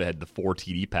Mariota had the 4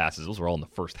 TD passes. Those were all in the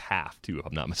first half, too, if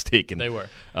I'm not mistaken. They were.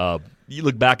 You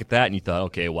look back at that, and you thought,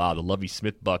 okay, wow, the Lovie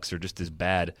Smith Bucs are just as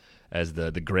bad as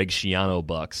the Greg Schiano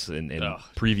Bucs and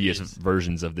previous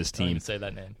versions of this team. Don't even say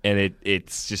that name. And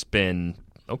it's just been,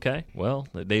 okay, well,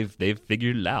 they've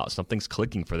figured it out. Something's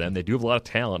clicking for them. They do have a lot of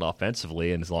talent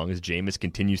offensively, and as long as Jameis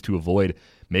continues to avoid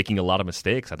making a lot of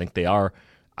mistakes, I think they are.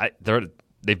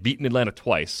 They've beaten Atlanta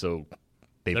twice, so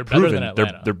they're proven better than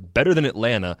Atlanta. They're better than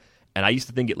Atlanta. And I used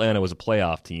to think Atlanta was a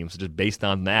playoff team, so just based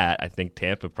on that, I think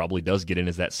Tampa probably does get in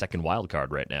as that second wild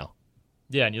card right now.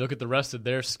 Yeah, and you look at the rest of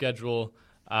their schedule.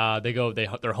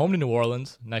 They're home to New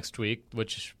Orleans next week,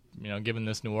 which, given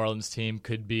this New Orleans team,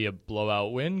 could be a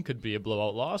blowout win, could be a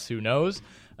blowout loss. Who knows?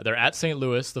 They're at St.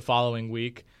 Louis the following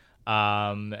week.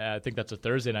 I think that's a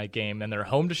Thursday night game, and they're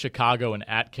home to Chicago and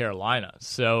at Carolina.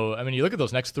 So, I mean, you look at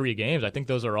those next 3 games, I think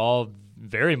those are all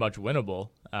very much winnable.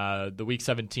 The Week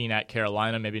 17 at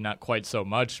Carolina, maybe not quite so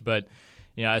much, but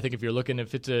I think if you're looking,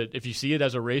 if you see it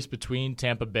as a race between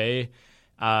Tampa Bay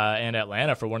and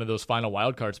Atlanta for one of those final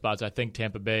wildcard spots, I think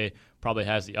Tampa Bay probably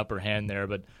has the upper hand there,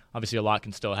 but obviously a lot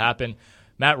can still happen.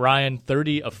 Matt Ryan,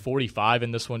 30 of 45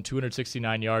 in this one,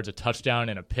 269 yards, a touchdown,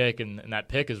 and a pick, and that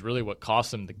pick is really what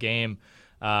cost him the game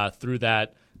through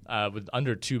that with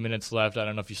under 2 minutes left. I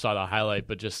don't know if you saw the highlight,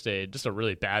 but just a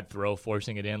really bad throw,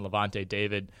 forcing it in. Levante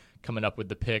David coming up with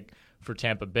the pick for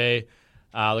Tampa Bay.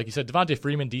 Like you said, Devontae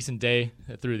Freeman, decent day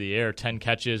through the air, 10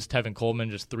 catches. Tevin Coleman,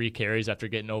 just 3 carries after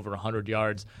getting over 100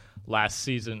 yards last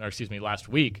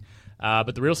week.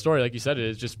 But the real story, like you said,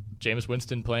 is just Jameis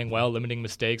Winston playing well, limiting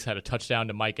mistakes, had a touchdown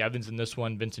to Mike Evans in this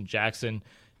one, Vincent Jackson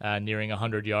nearing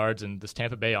 100 yards, and this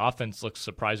Tampa Bay offense looks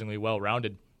surprisingly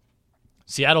well-rounded.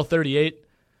 Seattle 38,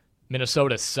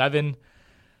 Minnesota 7.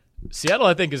 Seattle,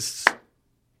 I think, is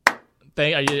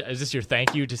this your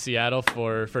thank you to Seattle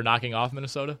for knocking off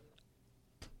Minnesota?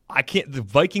 I can't. The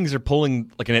Vikings are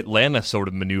pulling like an Atlanta sort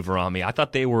of maneuver on me. I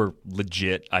thought they were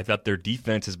legit. I thought their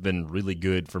defense has been really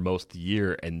good for most of the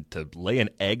year, and to lay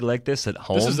an egg like this at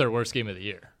home. This is their worst game of the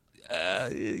year.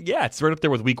 Yeah, it's right up there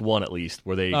with Week 1 at least,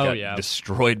 where they got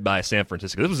destroyed by San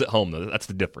Francisco. This was at home though. That's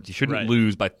the difference. You shouldn't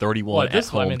lose by 31 at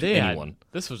home to anyone.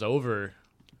 This was over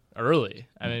early.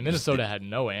 I mean, Minnesota had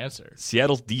no answer.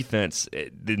 Seattle's defense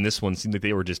in this one seemed like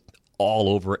they were just all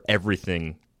over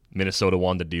everything Minnesota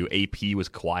wanted to do. AP was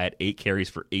quiet, 8 carries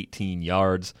for 18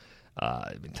 yards.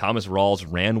 Thomas Rawls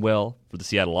ran well for the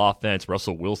Seattle offense.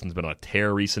 Russell Wilson's been on a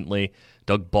tear recently.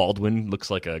 Doug Baldwin looks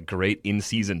like a great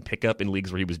in-season pickup in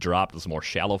leagues where he was dropped. Those more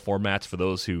shallow formats for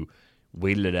those who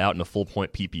waited it out in a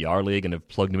full-point PPR league and have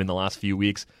plugged him in the last few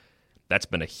weeks. That's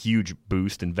been a huge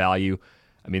boost in value.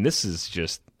 I mean, this is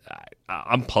just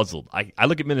I'm puzzled. I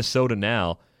look at Minnesota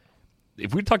now.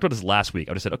 If we talked about this last week,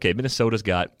 I would have said, okay, Minnesota's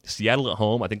got Seattle at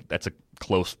home. I think that's a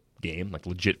close game, like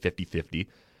legit 50-50.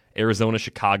 Arizona,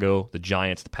 Chicago, the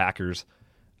Giants, the Packers.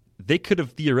 They could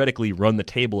have theoretically run the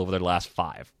table over their last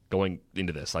 5 going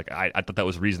into this. Like I thought that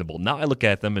was reasonable. Now I look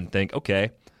at them and think,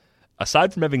 okay,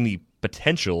 aside from having the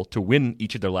potential to win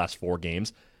each of their last 4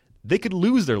 games, they could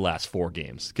lose their last 4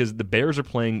 games because the Bears are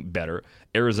playing better.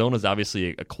 Arizona's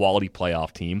obviously a quality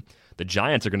playoff team. The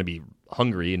Giants are going to be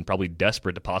hungry and probably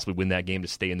desperate to possibly win that game to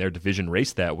stay in their division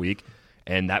race that week.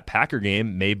 And that Packer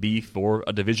game may be for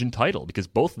a division title because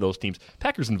both of those teams,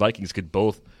 Packers and Vikings, could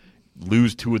both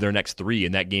lose 2 of their next 3,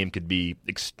 and that game could be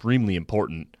extremely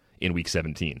important in Week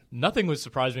 17. Nothing would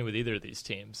surprise me with either of these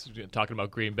teams. Talking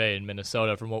about Green Bay and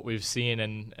Minnesota from what we've seen,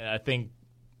 and I think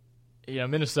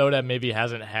Minnesota maybe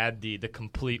hasn't had the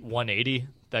complete 180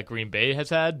 that Green Bay has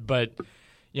had, but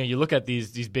you look at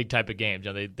these big type of games.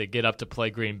 They get up to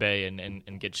play Green Bay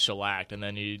and get shellacked, and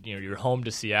then you're home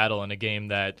to Seattle in a game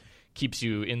that keeps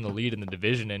you in the lead in the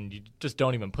division, and you just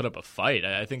don't even put up a fight.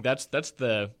 I think that's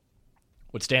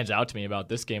what stands out to me about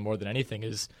this game more than anything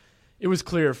is it was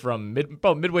clear from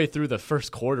midway through the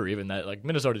first quarter even that like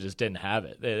Minnesota just didn't have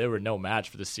it. They were no match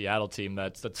for the Seattle team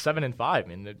that's 7-5. I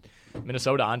mean,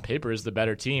 Minnesota on paper is the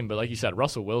better team, but like you said,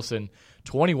 Russell Wilson,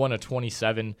 21 of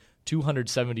 27,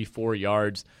 274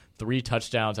 yards, 3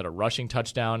 touchdowns, had a rushing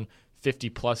touchdown,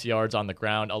 50-plus yards on the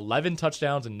ground, 11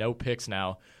 touchdowns and no picks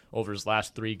now over his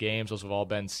last 3 games. Those have all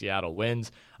been Seattle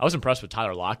wins. I was impressed with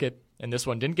Tyler Lockett in this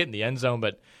one. Didn't get in the end zone,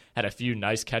 but had a few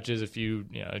nice catches, a few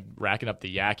racking up the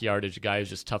yak yardage. A guy who's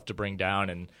just tough to bring down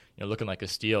and looking like a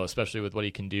steal, especially with what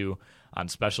he can do on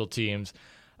special teams.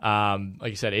 Like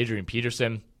you said, Adrian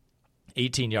Peterson,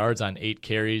 18 yards on 8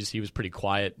 carries. He was pretty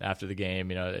quiet after the game.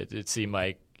 It seemed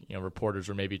like reporters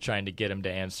were maybe trying to get him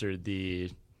to answer to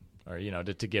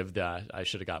give the I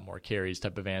should have got more carries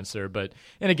type of answer. But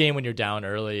in a game when you're down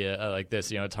early like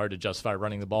this, it's hard to justify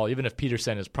running the ball. Even if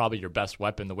Peterson is probably your best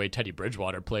weapon, the way Teddy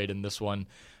Bridgewater played in this one,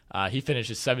 he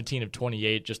finishes 17 of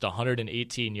 28, just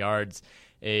 118 yards,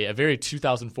 a very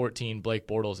 2014 Blake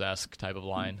Bortles-esque type of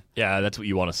line. Yeah, that's what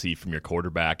you want to see from your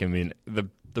quarterback. I mean,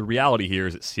 the reality here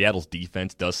is that Seattle's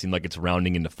defense does seem like it's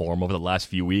rounding into form over the last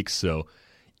few weeks. So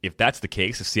if that's the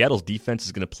case, if Seattle's defense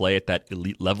is going to play at that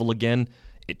elite level again,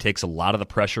 it takes a lot of the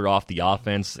pressure off the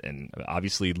offense, and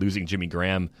obviously losing Jimmy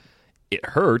Graham, it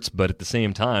hurts, but at the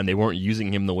same time, they weren't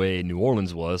using him the way New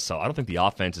Orleans was, so I don't think the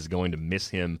offense is going to miss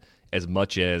him as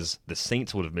much as the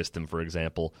Saints would have missed him, for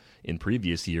example, in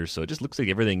previous years. So it just looks like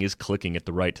everything is clicking at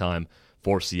the right time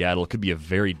for Seattle. It could be a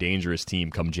very dangerous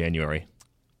team come January.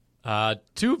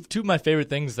 Two of my favorite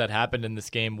things that happened in this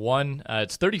game. One,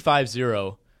 it's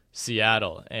 35-0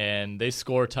 Seattle, and they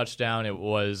score a touchdown. It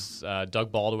was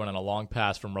Doug Baldwin on a long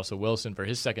pass from Russell Wilson for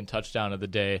his second touchdown of the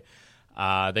day.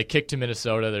 They kicked to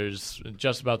Minnesota. There's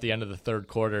just about the end of the third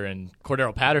quarter, and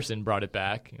Cordero Patterson brought it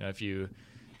back. If you're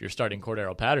starting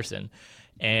Cordero Patterson,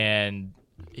 and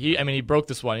he broke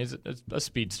this one. He's a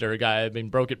speedster guy.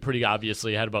 Broke it pretty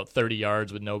obviously. Had about 30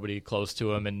 yards with nobody close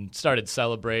to him, and started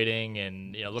celebrating,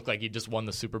 and looked like he just won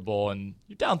the Super Bowl. And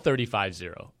you're down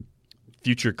 35-0.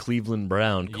 Future Cleveland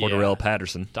Brown, Cordero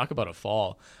Patterson. Talk about a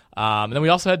fall. And then we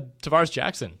also had Tavares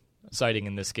Jackson sighting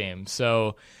in this game.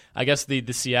 So I guess the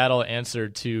Seattle answer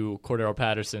to Cordero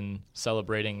Patterson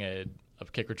celebrating a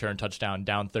kick return touchdown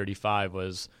down 35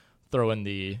 was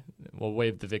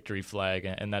wave the victory flag,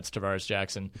 and that's Tavares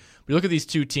Jackson. We look at these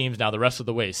two teams now the rest of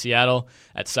the way. Seattle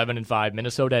at 7-5,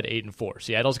 Minnesota at 8-4.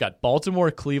 Seattle's got Baltimore,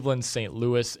 Cleveland, St.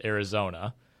 Louis,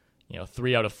 Arizona.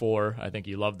 3 out of 4. I think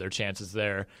you love their chances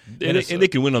there. And they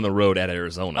can win on the road at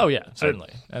Arizona. Oh yeah,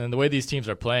 certainly. And then the way these teams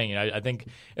are playing, I think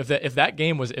if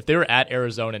they were at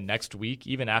Arizona next week,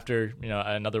 even after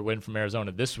another win from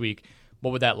Arizona this week,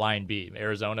 what would that line be?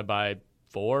 Arizona by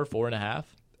 4.5?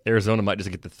 Arizona might just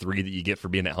get the 3 that you get for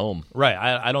being at home. Right.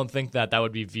 I don't think that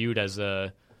would be viewed as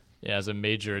a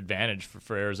major advantage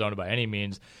for Arizona by any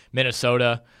means.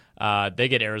 Minnesota, they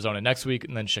get Arizona next week,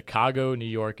 and then Chicago, New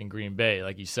York, and Green Bay,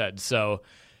 like you said. So,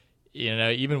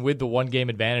 even with the one game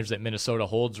advantage that Minnesota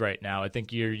holds right now, I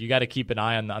think you got to keep an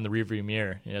eye on the rearview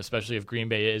mirror. Especially if Green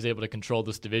Bay is able to control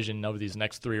this division over these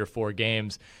next 3 or 4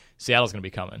 games, Seattle's going to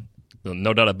be coming.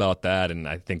 No doubt about that, and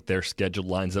I think their schedule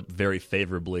lines up very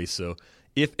favorably. So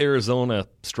if Arizona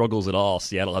struggles at all,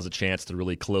 Seattle has a chance to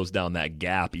really close down that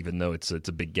gap, even though it's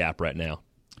a big gap right now.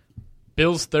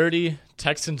 Bills 30,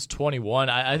 Texans 21.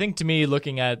 I think to me,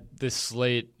 looking at this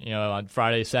slate, on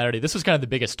Friday, Saturday, this was kind of the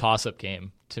biggest toss-up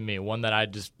game to me, one that I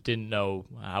just didn't know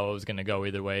how it was going to go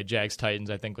either way. Jags-Titans,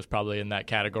 I think, was probably in that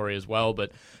category as well,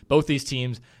 but both these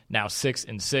teams now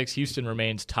 6-6. Houston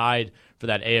remains tied for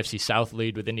that AFC South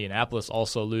lead with Indianapolis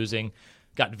also losing.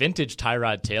 Got vintage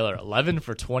Tyrod Taylor, 11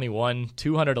 for 21,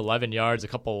 211 yards, a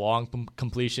couple long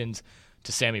completions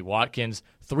to Sammy Watkins,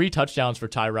 3 touchdowns for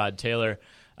Tyrod Taylor.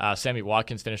 Sammy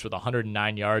Watkins finished with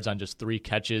 109 yards on just 3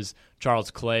 catches. Charles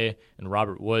Clay and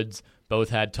Robert Woods both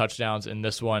had touchdowns in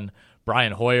this one.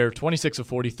 Brian Hoyer, 26 of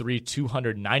 43,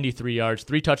 293 yards,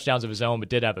 3 touchdowns of his own, but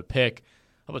did have a pick.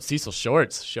 How about Cecil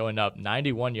Shorts showing up,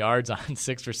 91 yards on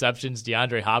 6 receptions.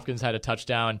 DeAndre Hopkins had a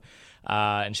touchdown.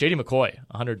 And Shady McCoy,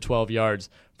 112 yards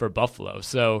for Buffalo.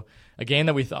 So a game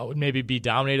that we thought would maybe be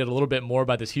dominated a little bit more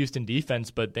by this Houston defense,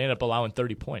 but they ended up allowing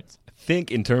 30 points. I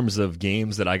think in terms of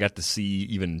games that I got to see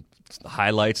even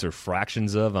highlights or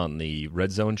fractions of on the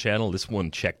Red Zone channel, this one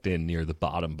checked in near the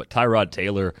bottom. But Tyrod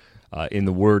Taylor, in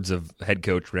the words of head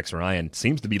coach Rex Ryan,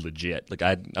 seems to be legit. Like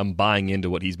I'm buying into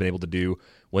what he's been able to do.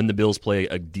 When the Bills play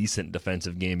a decent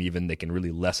defensive game, even, they can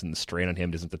really lessen the strain on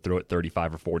him. Doesn't have to throw it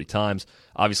 35 or 40 times.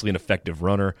 Obviously an effective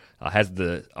runner. Has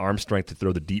the arm strength to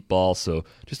throw the deep ball. So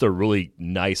just a really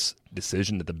nice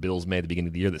decision that the Bills made at the beginning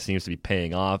of the year that seems to be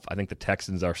paying off. I think the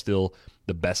Texans are still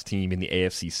the best team in the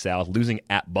AFC South. Losing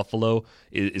at Buffalo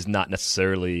is not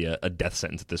necessarily a death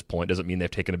sentence at this point. Doesn't mean they've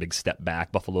taken a big step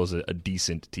back. Buffalo's a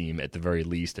decent team at the very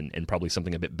least, and probably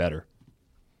something a bit better.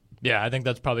 Yeah, I think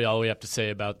that's probably all we have to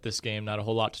say about this game. Not a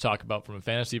whole lot to talk about from a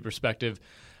fantasy perspective.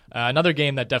 Another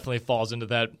game that definitely falls into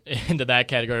that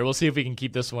category. We'll see if we can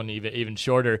keep this one even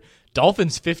shorter.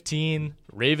 Dolphins 15,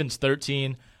 Ravens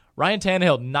 13. Ryan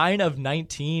Tannehill 9 of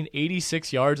 19,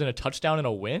 86 yards and a touchdown and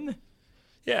a win.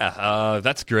 Yeah,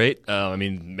 that's great.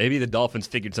 Maybe the Dolphins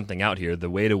figured something out here. The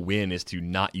way to win is to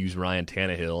not use Ryan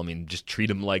Tannehill. Just treat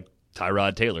him like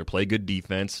Tyrod Taylor. Play good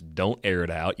defense. Don't air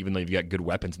it out, even though you've got good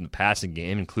weapons in the passing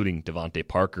game, including Devontae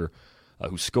Parker,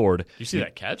 who scored. Did you see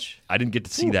that catch? I didn't get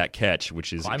to see that catch,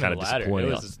 which is kind of disappointing.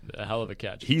 It was a hell of a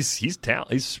catch.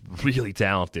 He's really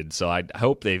talented, so I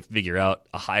hope they figure out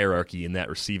a hierarchy in that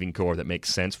receiving core that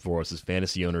makes sense for us as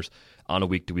fantasy owners on a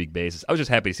week-to-week basis. I was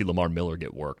just happy to see Lamar Miller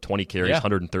get work. 20 carries,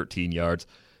 113 yards.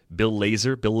 Bill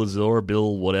Lazor,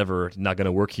 Bill whatever, not going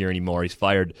to work here anymore. He's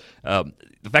fired.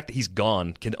 The fact that he's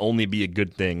gone can only be a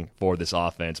good thing for this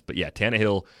offense. But yeah,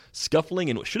 Tannehill scuffling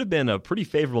in what should have been a pretty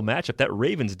favorable matchup. That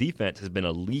Ravens defense has been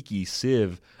a leaky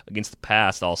sieve against the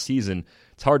pass all season.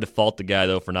 It's hard to fault the guy,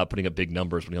 though, for not putting up big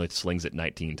numbers when he only slings it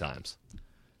 19 times.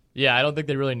 Yeah, I don't think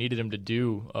they really needed him to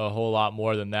do a whole lot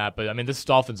more than that. But, this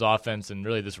Dolphins offense and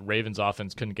really this Ravens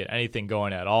offense couldn't get anything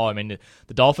going at all. The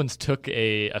Dolphins took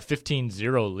a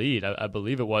 15-0 lead, I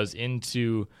believe it was,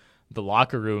 into the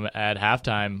locker room at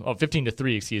halftime.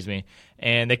 15-3, excuse me.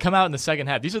 And they come out in the second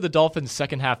half. These are the Dolphins'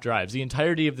 second half drives, the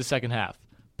entirety of the second half.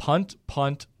 Punt,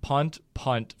 punt, punt,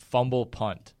 punt, fumble,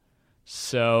 punt.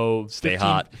 So stay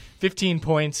hot. 15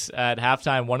 points at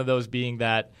halftime, one of those being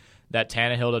that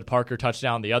Tannehill to Parker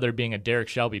touchdown, the other being a Derek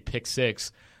Shelby pick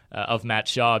six of Matt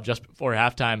Shaw just before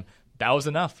halftime. That was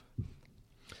enough.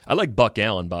 I like Buck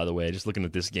Allen, by the way, just looking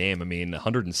at this game. I mean,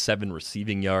 107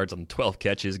 receiving yards on 12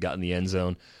 catches, got in the end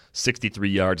zone, 63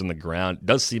 yards on the ground. It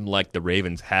does seem like the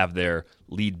Ravens have their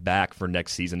lead back for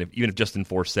next season. Even if Justin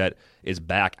Forsett is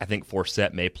back, I think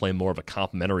Forsett may play more of a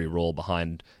complementary role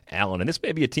behind Allen. And this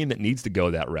may be a team that needs to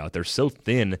go that route. They're so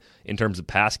thin in terms of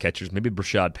pass catchers. Maybe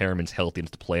Brashad Perriman's healthy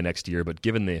enough to play next year, but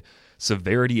given the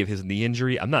severity of his knee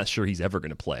injury, I'm not sure he's ever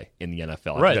going to play in the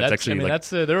NFL. Right.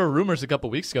 There were rumors a couple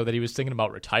weeks ago that he was thinking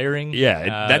about retiring.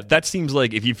 Yeah, that seems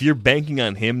like if you're banking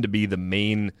on him to be the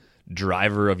main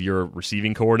driver of your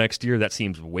receiving core next year, that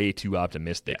seems way too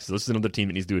optimistic. Yeah. So this is another team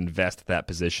that needs to invest at that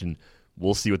position.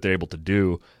 We'll see what they're able to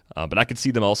do. But I could see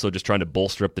them also just trying to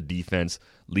bolster up the defense,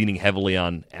 leaning heavily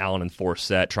on Allen and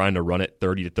Forsett, trying to run it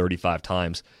 30 to 35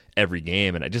 times every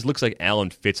game. And it just looks like Allen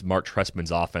fits Mark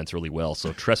Trestman's offense really well.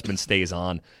 So Trestman stays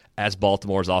on as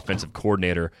Baltimore's offensive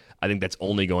coordinator. I think that's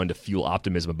only going to fuel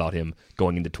optimism about him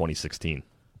going into 2016.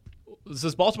 So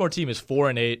this Baltimore team is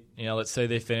 4-8. Let's say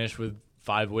they finish with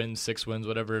 5 wins, 6 wins,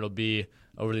 whatever it'll be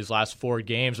over these last 4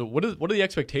 games. But what are the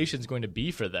expectations going to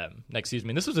be for them next season? I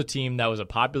mean, this was a team that was a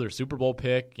popular Super Bowl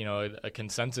pick, a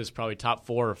consensus probably top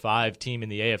 4 or 5 team in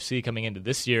the AFC coming into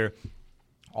this year.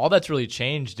 All that's really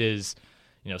changed is,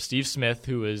 Steve Smith,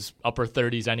 who is upper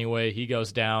 30s anyway, he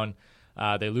goes down.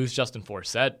 They lose Justin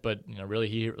Forsett, but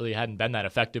he really hadn't been that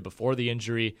effective before the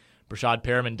injury. Brashad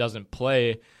Perriman doesn't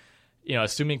play.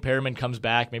 Assuming Perriman comes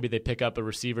back, maybe they pick up a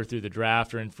receiver through the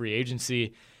draft or in free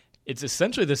agency. It's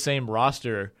essentially the same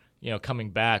roster,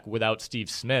 coming back without Steve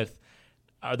Smith.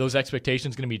 Are those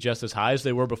expectations going to be just as high as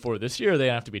they were before this year, or they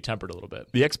have to be tempered a little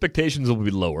bit? The expectations will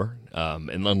be lower,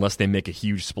 unless they make a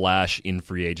huge splash in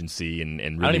free agency and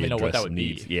really I don't even know what that would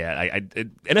needs. be. Yeah,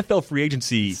 NFL free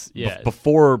agency,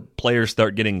 before players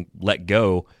start getting let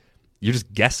go, you're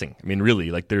just guessing. I mean, really,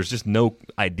 there's just no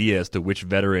idea as to which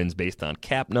veterans, based on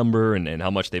cap number and how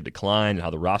much they've declined and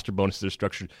how the roster bonuses are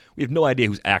structured. We have no idea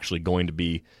who's actually going to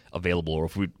be available, or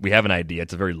if we have an idea,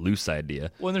 it's a very loose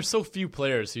idea. Well, and there's so few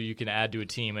players who you can add to a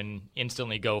team and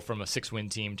instantly go from a 6-win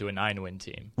team to a 9-win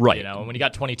team. Right. And when you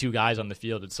got 22 guys on the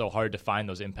field, it's so hard to find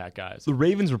those impact guys. The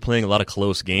Ravens were playing a lot of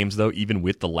close games, though, even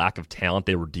with the lack of talent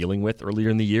they were dealing with earlier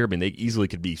in the year. I mean, they easily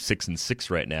could be 6-6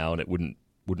 right now, and it wouldn't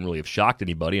really have shocked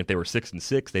anybody. If they were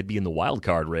 6-6, they'd be in the wild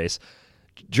card race.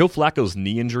 Joe Flacco's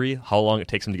knee injury, how long it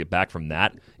takes him to get back from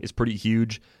that is pretty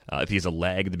huge. If he has a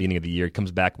leg at the beginning of the year, he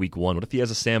comes back week 1. What if he has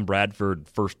a Sam Bradford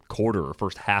first quarter or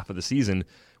first half of the season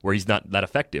where he's not that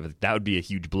effective? That would be a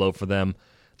huge blow for them.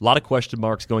 A lot of question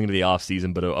marks going into the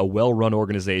offseason, but a well-run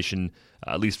organization,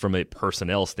 at least from a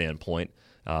personnel standpoint.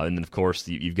 And then, of course,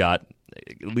 you've got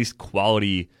at least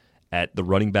quality at the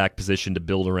running back position to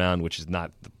build around, which is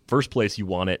not the first place you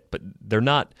want it, but they're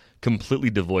not completely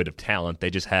devoid of talent. They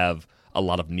just have a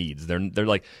lot of needs. They're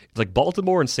like, it's like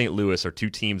Baltimore and St. Louis are 2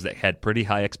 teams that had pretty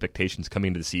high expectations coming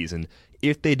into the season.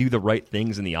 If they do the right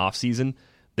things in the offseason,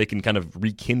 they can kind of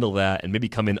rekindle that and maybe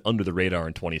come in under the radar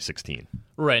in 2016.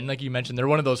 Right, and like you mentioned, they're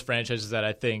one of those franchises that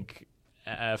I think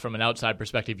from an outside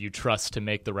perspective, you trust to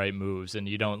make the right moves, and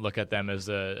you don't look at them as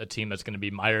a team that's going to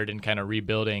be mired in kind of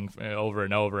rebuilding over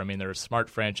and over. I mean, they're a smart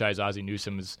franchise. Ozzie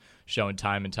Newsome has shown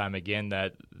time and time again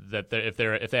that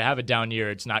if they have a down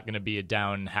year, it's not going to be a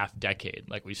down half decade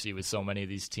like we see with so many of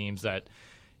these teams that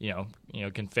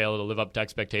can fail to live up to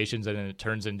expectations, and then it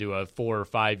turns into a 4 or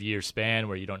 5 year span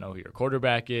where you don't know who your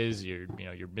quarterback is. You're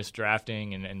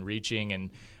misdrafting and reaching, and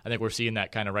I think we're seeing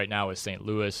that kind of right now with St.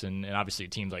 Louis and obviously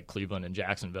teams like Cleveland and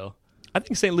Jacksonville. I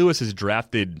think St. Louis is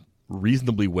drafted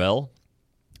reasonably well.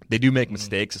 They do make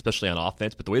mistakes, especially on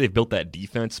offense, but the way they've built that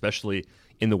defense, especially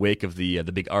in the wake of the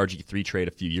big RG3 trade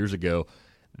a few years ago,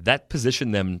 that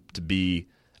positioned them to be,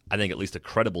 I think, at least a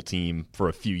credible team for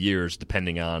a few years,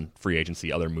 depending on free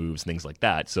agency, other moves, things like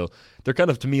that. So they're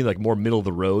kind of, to me, like more middle of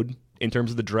the road in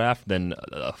terms of the draft than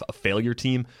a failure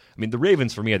team. I mean, the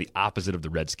Ravens, for me, are the opposite of the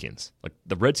Redskins. Like,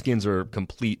 the Redskins are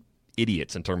complete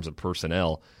idiots in terms of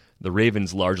personnel. The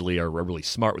Ravens largely are really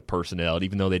smart with personnel, and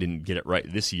even though they didn't get it right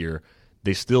this year,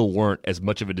 they still weren't as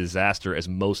much of a disaster as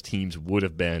most teams would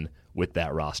have been with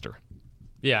that roster.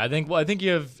 Yeah, I think you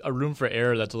have a room for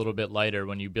error that's a little bit lighter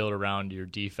when you build around your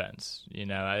defense.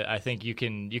 I think you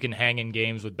can hang in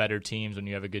games with better teams when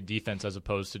you have a good defense, as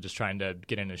opposed to just trying to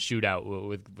get in a shootout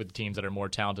with teams that are more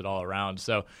talented all around.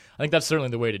 So I think that's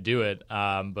certainly the way to do it.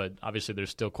 But obviously,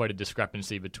 there's still quite a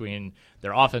discrepancy between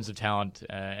their offensive talent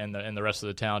and the rest of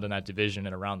the talent in that division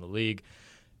and around the league.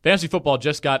 Fantasy football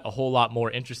just got a whole lot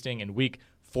more interesting in Week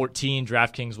 14,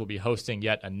 DraftKings will be hosting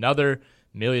yet another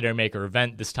Millionaire Maker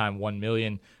event. This time $1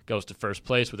 million goes to first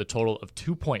place with a total of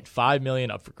 $2.5 million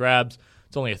up for grabs.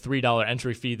 It's only a $3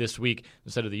 entry fee this week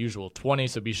instead of the usual $20,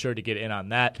 so be sure to get in on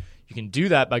that. You can do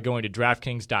that by going to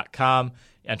DraftKings.com,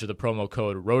 enter the promo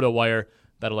code ROTOWIRE.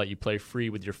 That'll let you play free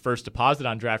with your first deposit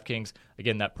on DraftKings.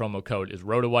 Again, that promo code is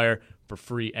ROTOWIRE for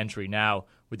free entry now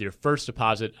with your first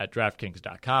deposit at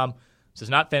DraftKings.com. This is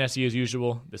not fantasy as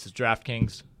usual. This is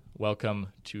DraftKings. Welcome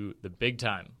to the big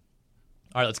time.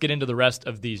 All right, let's get into the rest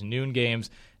of these noon games,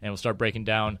 and we'll start breaking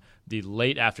down the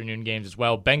late afternoon games as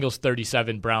well. Bengals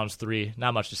 37, Browns 3.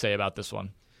 Not much to say about this one.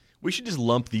 We should just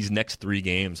lump these next 3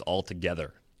 games all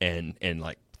together and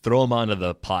like throw them onto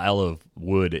the pile of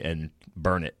wood and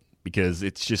burn it, because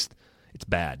it's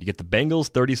bad. You get the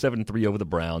Bengals 37-3 over the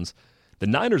Browns. The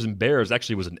Niners and Bears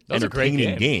actually was an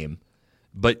entertaining game,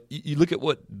 but you look at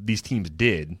what these teams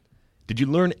did. Did you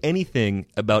learn anything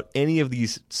about any of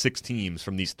these 6 teams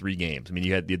from these 3 games? I mean,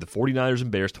 you had the 49ers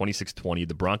and Bears 26-20,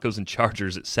 the Broncos and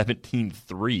Chargers at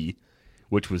 17-3,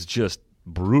 which was just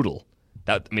brutal.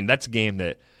 That's a game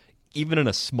that even in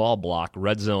a small block,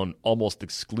 Red Zone almost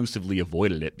exclusively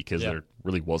avoided it because there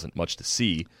really wasn't much to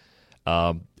see.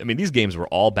 These games were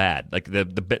all bad. Like the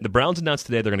Browns announced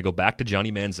today they're going to go back to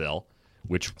Johnny Manziel,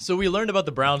 So we learned about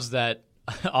the Browns that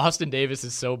Austin Davis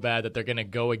is so bad that they're going to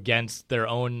go against their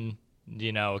own,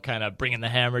 kind of bringing the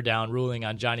hammer down, ruling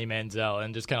on Johnny Manziel,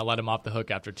 and just kind of let him off the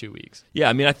hook after 2 weeks. Yeah,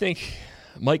 I think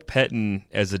Mike Pettin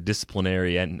as a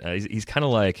disciplinarian, he's kind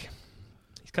of like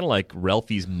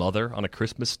Ralphie's mother on A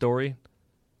Christmas Story.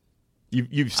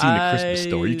 You've seen A Christmas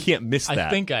Story. You can't miss that. I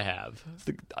think I have.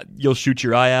 You'll shoot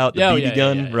your eye out, the BB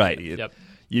gun. Yeah, right. Yep.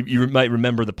 You might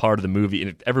remember the part of the movie,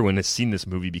 and everyone has seen this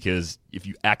movie because if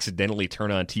you accidentally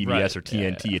turn on TBS or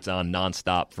TNT, it's on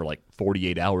nonstop for like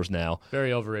 48 hours now.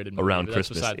 Very overrated movie, around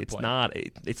Christmas. It's not.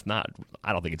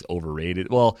 I don't think it's overrated.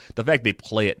 Well, the fact they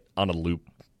play it on a loop,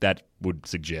 that would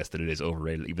suggest that it is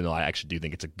overrated, even though I actually do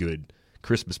think it's a good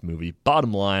Christmas movie.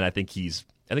 Bottom line, I think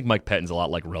Mike Pettin's a lot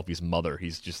like Ralphie's mother.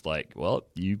 He's just like, well,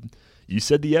 you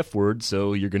said the F word,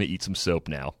 so you're going to eat some soap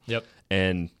now. Yep.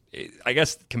 And I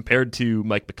guess compared to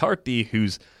Mike McCarthy,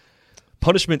 whose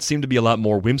punishment seemed to be a lot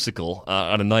more whimsical,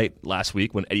 on a night last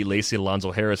week when Eddie Lacy and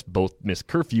Alonzo Harris both missed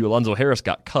curfew, Alonzo Harris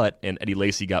got cut and Eddie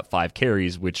Lacy got 5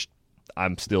 carries, which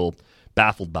I'm still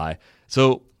baffled by.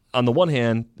 So on the one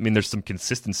hand, there's some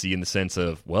consistency in the sense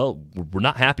of, well, we're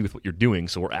not happy with what you're doing,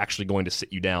 so we're actually going to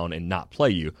sit you down and not play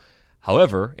you.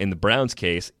 However, in the Browns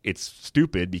case, it's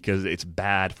stupid because it's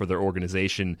bad for their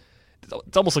organization.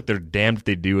 It's almost like they're damned if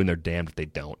they do and they're damned if they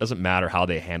don't. It doesn't matter how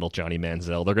they handle Johnny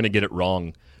Manziel. They're going to get it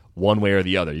wrong one way or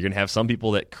the other. You're going to have some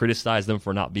people that criticize them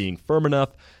for not being firm enough.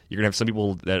 You're going to have some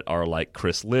people that are like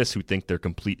Chris Liss who think they're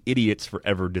complete idiots for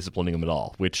ever disciplining them at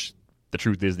all, which the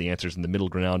truth is the answer is in the middle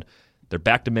ground. They're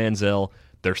back to Manziel.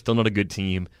 They're still not a good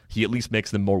team. He at least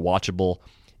makes them more watchable.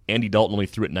 Andy Dalton only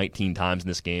threw it 19 times in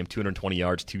this game, 220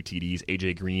 yards, 2 TDs.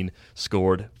 A.J. Green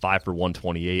scored 5 for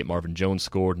 128. Marvin Jones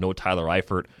scored. No Tyler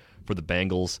Eifert for the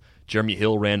Bengals. Jeremy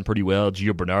Hill ran pretty well.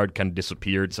 Gio Bernard kind of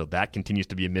disappeared, so that continues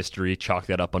to be a mystery. Chalk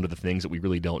that up under the things that we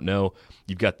really don't know.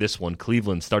 You've got this one.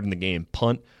 Cleveland starting the game.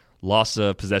 Punt, loss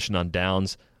of possession on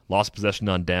downs, lost possession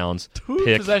on downs.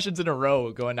 2 possessions in a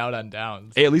row going out on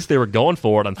downs. Hey, at least they were going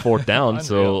for it on 4th down,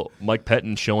 so Mike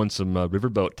Pettin showing some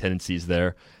riverboat tendencies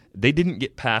there. They didn't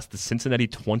get past the Cincinnati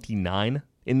 29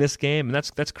 in this game, and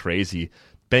that's crazy.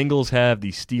 Bengals have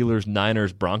the Steelers,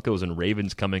 Niners, Broncos, and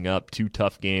Ravens coming up. 2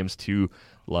 tough games, 2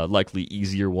 likely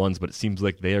easier ones, but it seems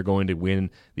like they are going to win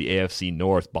the AFC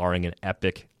North, barring an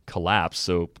epic collapse.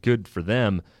 So good for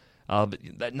them. But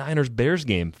that Niners-Bears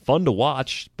game, fun to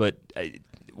watch, but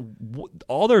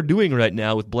all they're doing right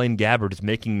now with Blaine Gabbert is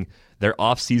making their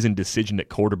offseason decision at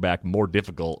quarterback more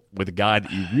difficult with a guy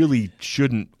that you really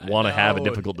shouldn't want to have a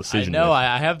difficult decision with.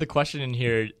 I have the question in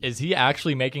here. Is he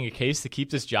actually making a case to keep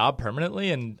this job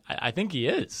permanently? And I think he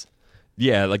is.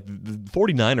 Yeah, like the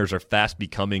 49ers are fast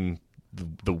becoming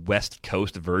the West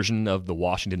Coast version of the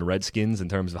Washington Redskins in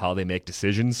terms of how they make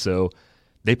decisions. So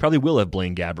they probably will have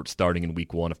Blaine Gabbert starting in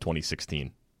week 1 of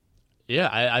 2016. Yeah,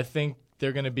 I think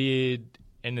they're going to be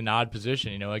in an odd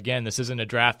position. Again, this isn't a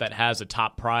draft that has a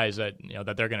top prize that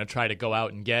that they're going to try to go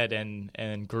out and get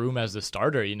and groom as the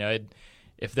starter.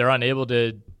 If they're unable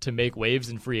to make waves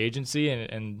in free agency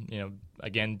and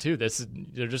again too,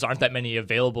 there just aren't that many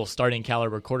available starting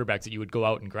caliber quarterbacks that you would go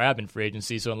out and grab in free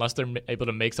agency. So unless they're able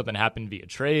to make something happen via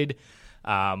trade,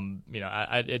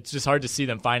 it's just hard to see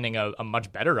them finding a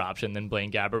much better option than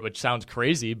Blaine Gabbert, which sounds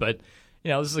crazy, but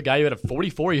this is a guy who had a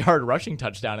 44-yard rushing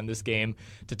touchdown in this game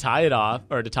to tie it up,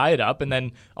 and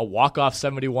then a walk-off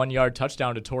 71-yard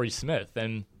touchdown to Torrey Smith.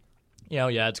 And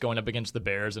it's going up against the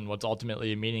Bears and what's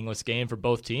ultimately a meaningless game for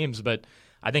both teams. But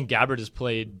I think Gabbert has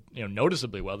played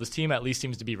noticeably well. This team at least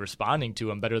seems to be responding to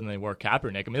him better than they were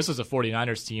Kaepernick. I mean, this was a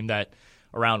 49ers team that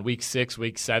around week 6,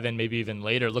 week 7, maybe even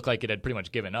later, looked like it had pretty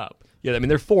much given up. Yeah, I mean,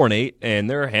 they're 4-8, and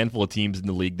there are a handful of teams in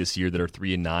the league this year that are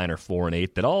 3-9 or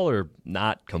 4-8 that all are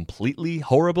not completely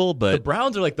horrible, but the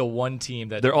Browns are like the one team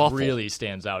that really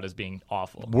stands out as being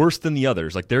awful. Worse than the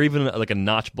others. Like, they're even like a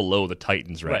notch below the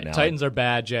Titans right now. Titans are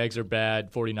bad, Jags are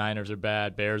bad, 49ers are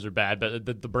bad, Bears are bad, but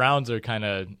the Browns are kind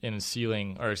of in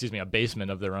a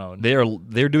basement of their own.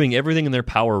 They're doing everything in their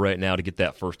power right now to get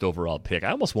that first overall pick.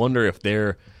 I almost wonder if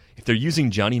they're using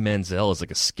Johnny Manziel as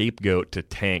like a scapegoat to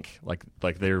tank,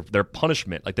 like their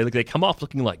punishment. Like they come off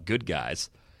looking like good guys.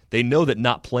 They know that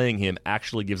not playing him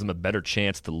actually gives them a better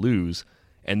chance to lose,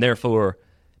 and therefore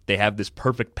they have this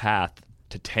perfect path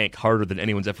to tank harder than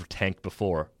anyone's ever tanked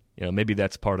before. Maybe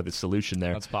that's part of the solution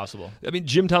there. That's possible. I mean,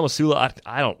 Jim Tomsula,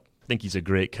 I don't think he's a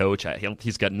great coach.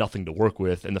 He's got nothing to work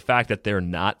with, and the fact that they're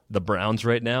not the Browns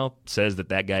right now says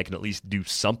that guy can at least do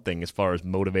something as far as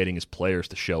motivating his players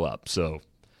to show up. So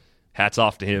hats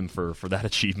off to him for that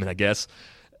achievement, I guess.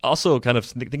 Also, kind of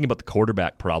thinking about the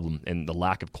quarterback problem and the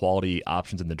lack of quality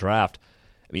options in the draft.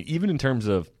 I mean, even in terms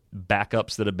of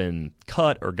backups that have been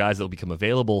cut or guys that will become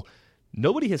available,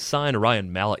 nobody has signed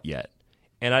Ryan Mallett yet.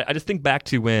 And I just think back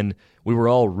to when we were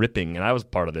all ripping, and I was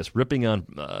part of this, ripping on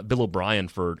Bill O'Brien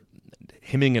for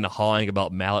hemming and hawing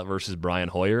about Mallett versus Brian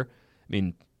Hoyer. I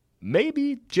mean,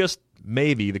 maybe, just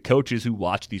maybe, the coaches who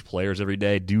watch these players every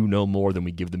day do know more than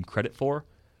we give them credit for.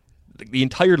 The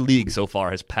entire league so far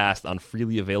has passed on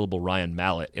freely available Ryan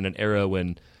Mallett in an era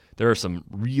when there are some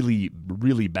really,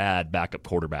 really bad backup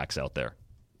quarterbacks out there.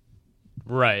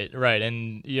 Right.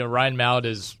 And Ryan Mallett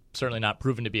is certainly not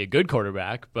proven to be a good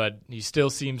quarterback, but he still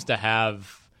seems to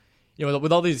have,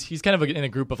 with all these, he's kind of in a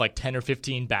group of like 10 or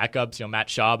 15 backups. Matt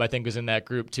Schaub, I think, was in that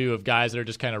group too, of guys that are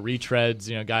just kind of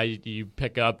retreads, guy you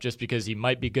pick up just because he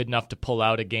might be good enough to pull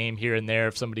out a game here and there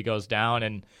if somebody goes down.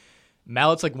 And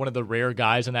Mallett's like one of the rare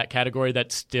guys in that category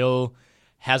that still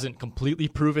hasn't completely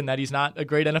proven that he's not a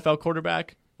great NFL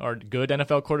quarterback, or good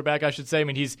NFL quarterback, I should say. I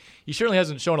mean, he certainly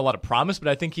hasn't shown a lot of promise, but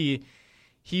I think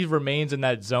he remains in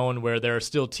that zone where there are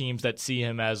still teams that see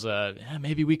him as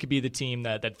maybe we could be the team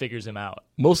that figures him out.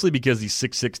 Mostly because he's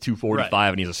 6'6", 245, right,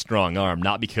 and he has a strong arm,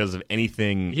 not because of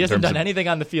anything. He hasn't done anything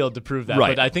on the field to prove that.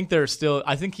 Right. But I think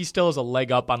he still has a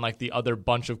leg up on like the other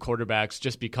bunch of quarterbacks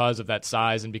just because of that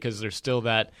size and because there's still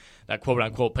that quote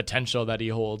unquote potential that he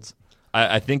holds.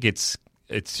 I think it's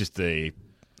just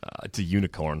it's a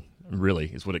unicorn. Really,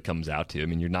 is what it comes out to. I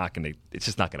mean, it's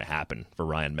just not going to happen for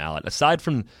Ryan Mallett. Aside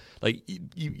from, like,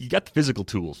 you got the physical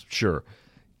tools, sure.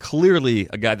 Clearly,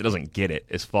 a guy that doesn't get it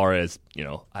as far as,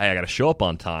 I got to show up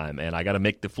on time and I got to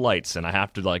make the flights and I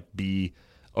have to, like, be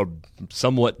a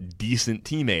somewhat decent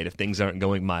teammate if things aren't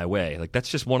going my way. Like, that's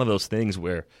just one of those things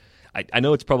where I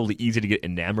know it's probably easy to get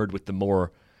enamored with the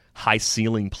more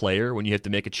high-ceiling player when you have to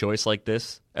make a choice like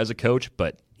this as a coach,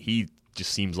 but he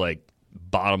just seems like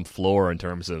bottom floor in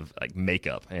terms of like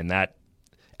makeup, and that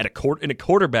in a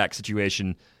quarterback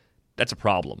situation, that's a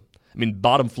problem. I mean,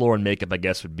 bottom floor and makeup, I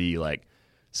guess, would be like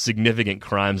significant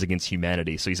crimes against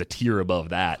humanity. So he's a tier above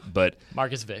that. But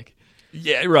Marcus Vick,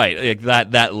 yeah, right,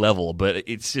 like that level. But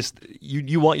it's just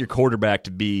you want your quarterback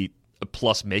to be a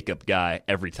plus makeup guy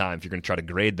every time if you're going to try to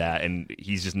grade that, and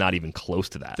he's just not even close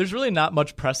to that. There's really not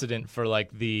much precedent for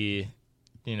like the,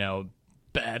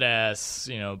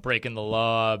 badass, breaking the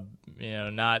law,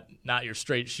 not your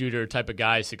straight shooter type of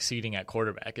guy succeeding at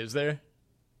quarterback, is there?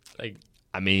 Like,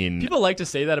 I mean, people like to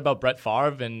say that about Brett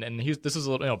Favre, and this is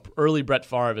a little, early Brett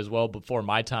Favre as well, before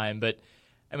my time, but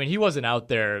I mean, he wasn't out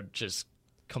there just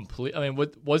complete. I mean,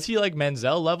 was he like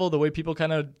Manziel level the way people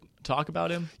kind of talk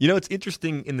about him? It's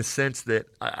interesting in the sense that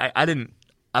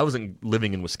I wasn't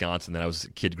living in Wisconsin, and I was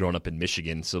a kid growing up in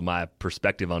Michigan, so my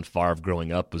perspective on Favre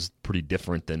growing up was pretty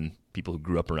different than people who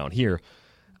grew up around here.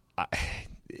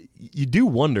 You do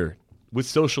wonder, with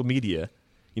social media,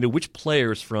 which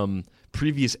players from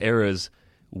previous eras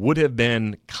would have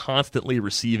been constantly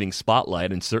receiving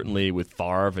spotlight, and certainly with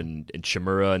Favre and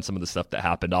Chimura and some of the stuff that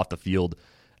happened off the field,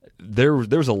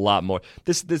 there's a lot more.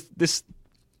 This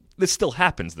still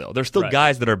happens, though. There's still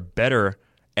guys that are better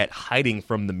at hiding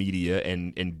from the media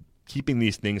and keeping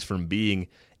these things from being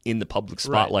in the public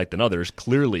spotlight than others.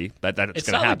 Clearly, that's going to happen.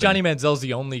 It's not like Johnny Manziel's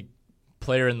the only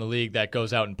player in the league that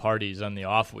goes out and parties on the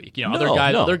off week. No,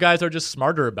 other guys are just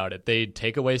smarter about it. They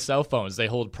take away cell phones. They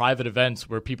hold private events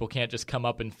where people can't just come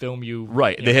up and film you.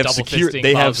 Right. They have security.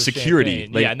 They have security.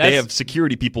 They have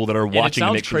security people that are watching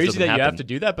to make sure it doesn't happen. It sounds crazy that you have to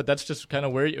do that, but that's just kind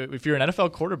of where, if you're an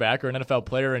NFL quarterback or an NFL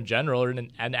player in general, or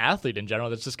an athlete in general,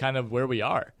 that's just kind of where we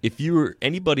are. If you were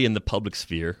anybody in the public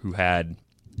sphere who had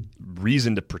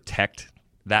reason to protect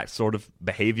that sort of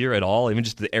behavior at all, even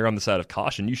just to err on the side of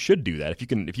caution, you should do that.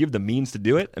 If you have the means to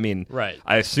do it. I mean, right.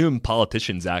 I assume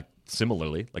politicians act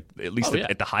similarly, like at least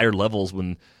at the higher levels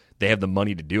when they have the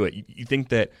money to do it. You think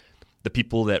that the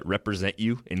people that represent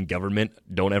you in government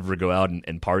don't ever go out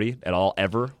and party at all,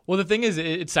 ever? Well, the thing is,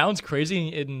 it sounds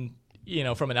crazy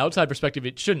from an outside perspective,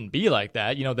 it shouldn't be like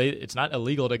that. It's not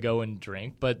illegal to go and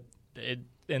drink, but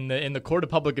in the court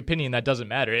of public opinion, that doesn't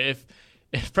matter.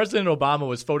 If President Obama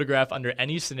was photographed under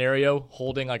any scenario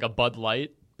holding like a Bud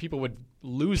Light, people would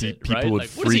lose it, right? Would like,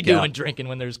 what is he doing drinking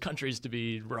when there's countries to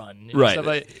be run? Right.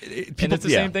 And it's the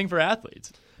same thing for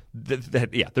athletes.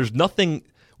 There's nothing.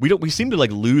 We seem to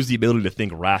like lose the ability to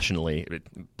think rationally.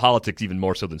 Politics even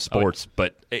more so than sports,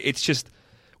 but it's just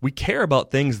we care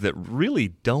about things that really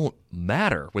don't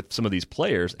matter with some of these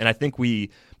players. And I think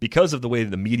because of the way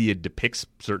the media depicts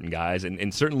certain guys,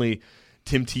 and certainly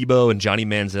Tim Tebow and Johnny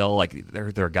Manziel, like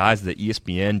they're guys that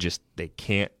ESPN they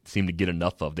can't seem to get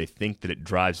enough of. They think that it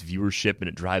drives viewership and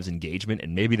it drives engagement,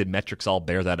 and maybe the metrics all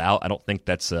bear that out. I don't think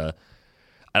it's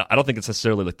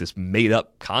necessarily like this made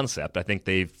up concept. I think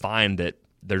they find that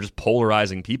they're just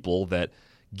polarizing people that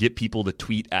get people to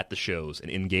tweet at the shows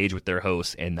and engage with their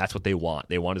hosts, and that's what they want.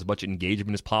 They want as much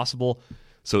engagement as possible,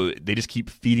 so they just keep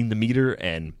feeding the meter.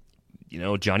 And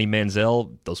Johnny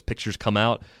Manziel, those pictures come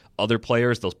out. Other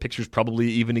players, those pictures probably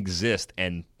even exist,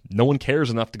 and no one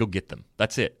cares enough to go get them.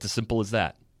 That's it. It's as simple as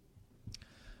that.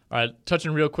 All right,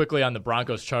 touching real quickly on the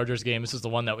Broncos-Chargers game. This is the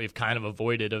one that we've kind of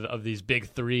avoided of these big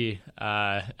three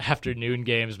afternoon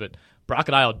games, but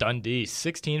Crocodile Dundee,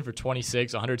 16 for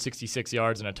 26, 166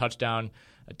 yards and a touchdown.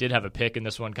 Did have a pick in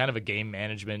this one, kind of a game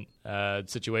management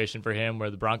situation for him where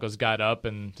the Broncos got up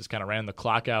and just kind of ran the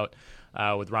clock out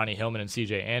with Ronnie Hillman and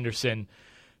CJ Anderson.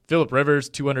 Phillip Rivers,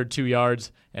 202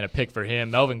 yards and a pick for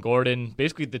him. Melvin Gordon,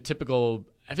 basically the typical,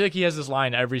 I feel like he has this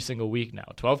line every single week now.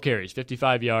 12 carries,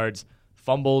 55 yards,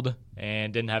 fumbled,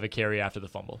 and didn't have a carry after the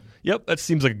fumble. Yep, that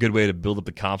seems like a good way to build up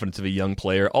the confidence of a young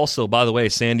player. Also, by the way,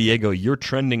 San Diego, you're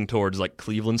trending towards like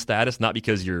Cleveland status, not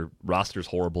because your roster's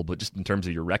horrible, but just in terms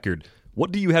of your record.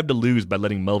 What do you have to lose by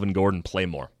letting Melvin Gordon play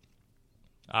more?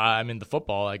 The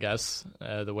football, I guess,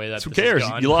 the way that who cares?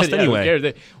 You lost anyway. Who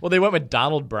cares? They went with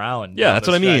Donald Brown. Yeah, that's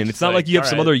what I mean. It's not like you have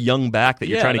some other young back that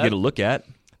you're trying to get a look at.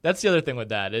 That's the other thing with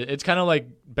that. It's kind of like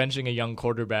benching a young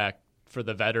quarterback for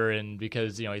the veteran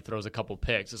because he throws a couple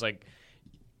picks. It's like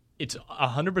it's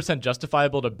 100%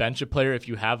 justifiable to bench a player if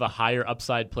you have a higher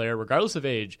upside player, regardless of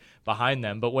age, behind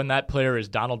them. But when that player is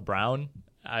Donald Brown,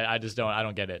 I just don't. I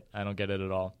don't get it. I don't get it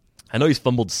at all. I know he's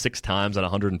fumbled 6 times on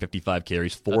 155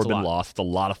 carries. 4 have been lost. It's a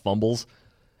lot of fumbles.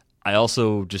 I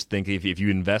also just think if you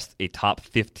invest a top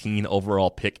 15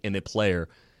 overall pick in a player,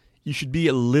 you should be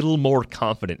a little more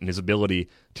confident in his ability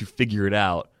to figure it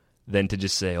out than to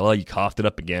just say, "Oh, you coughed it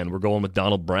up again. We're going with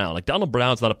Donald Brown." Like Donald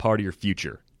Brown's not a part of your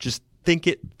future. Just think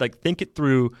it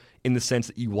through in the sense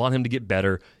that you want him to get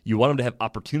better. You want him to have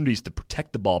opportunities to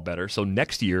protect the ball better. So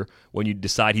next year, when you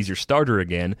decide he's your starter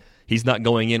again, he's not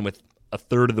going in with a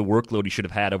third of the workload he should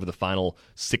have had over the final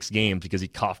 6 games because he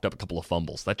coughed up a couple of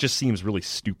fumbles. That just seems really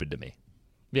stupid to me.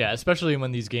 Yeah, especially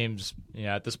when these games,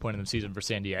 at this point in the season for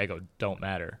San Diego don't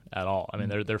matter at all. I mean,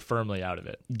 they're firmly out of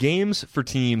it. Games for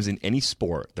teams in any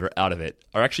sport that are out of it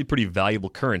are actually pretty valuable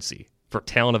currency for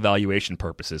talent evaluation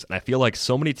purposes. And I feel like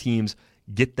so many teams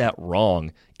get that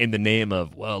wrong in the name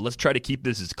of, well, let's try to keep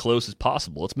this as close as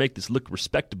possible. Let's make this look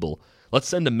respectable. Let's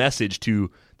send a message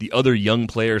to the other young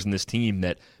players in this team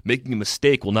that making a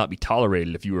mistake will not be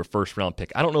tolerated if you were a first-round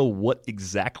pick. I don't know what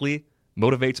exactly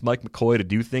motivates Mike McCoy to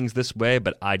do things this way,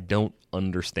 but I don't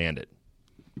understand it.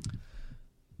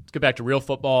 Let's get back to real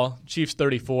football. Chiefs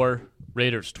 34,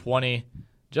 Raiders 20.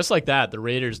 Just like that, the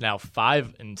Raiders now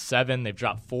 5-7. They've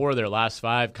dropped 4 of their last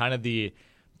 5. Kind of the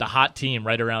hot team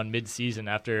right around midseason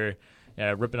after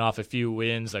ripping off a few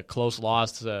wins, a close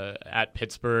loss at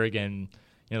Pittsburgh, and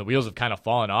the wheels have kind of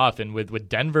fallen off. And with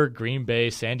Denver, Green Bay,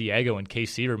 San Diego, and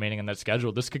KC remaining on that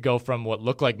schedule, this could go from what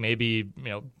looked like maybe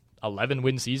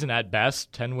 11-win season at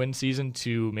best, 10-win season,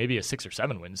 to maybe a 6 or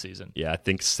 7-win season. Yeah, I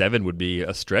think 7 would be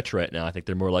a stretch right now. I think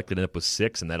they're more likely to end up with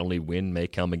 6, and that only win may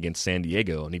come against San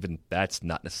Diego. And even that's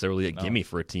not necessarily a gimme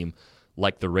for a team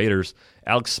like the Raiders.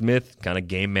 Alex Smith kind of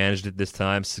game managed it this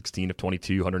time, 16 of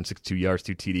 22, 162 yards,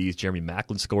 2 TDs. Jeremy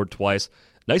Maclin scored twice.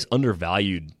 Nice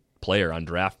undervalued player on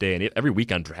draft day, and every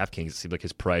week on DraftKings it seems like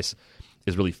his price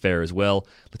is really fair as well.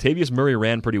 Latavius Murray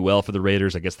ran pretty well for the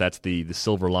Raiders. I guess that's the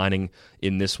silver lining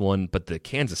in this one. But the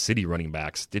Kansas City running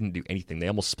backs didn't do anything. They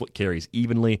almost split carries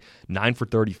evenly. 9 for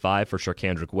 35 for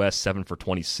Charcandrick West, 7 for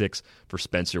 26 for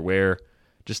Spencer Ware.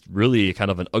 Just really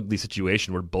kind of an ugly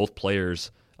situation where both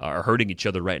players are hurting each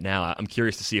other right now. I'm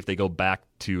curious to see if they go back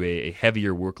to a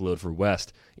heavier workload for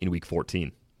West in Week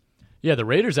 14. Yeah, the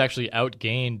Raiders actually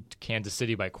outgained Kansas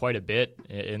City by quite a bit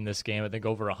in this game. I think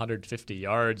over 150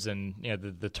 yards, and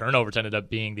the turnovers ended up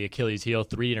being the Achilles heel.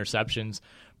 3 interceptions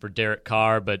for Derek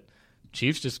Carr, but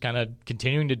Chiefs just kind of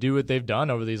continuing to do what they've done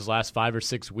over these last 5 or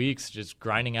 6 weeks, just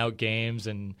grinding out games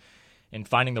and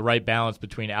finding the right balance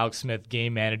between Alex Smith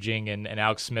game managing and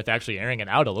Alex Smith actually airing it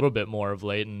out a little bit more of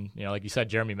late. And like you said,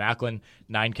 Jeremy Maclin,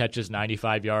 9 catches,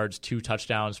 95 yards, 2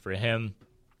 touchdowns for him.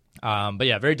 But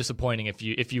yeah, very disappointing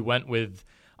if you went with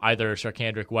either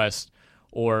Charcandrick West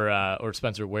or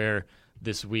Spencer Ware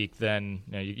this week, then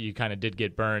you kind of did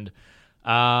get burned.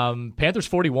 Panthers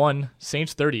 41,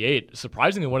 Saints 38.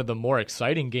 Surprisingly, one of the more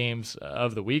exciting games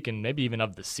of the week and maybe even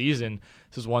of the season.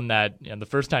 This is one that the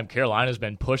first time Carolina's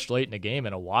been pushed late in a game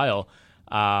in a while.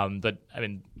 But I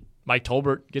mean, Mike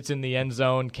Tolbert gets in the end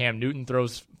zone. Cam Newton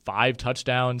throws 5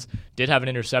 touchdowns. Did have an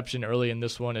interception early in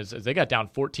this one as they got down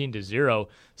 14-0.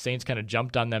 Saints kind of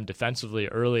jumped on them defensively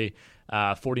early.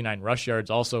 49 rush yards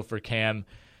also for Cam.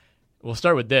 We'll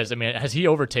start with this. I mean, has he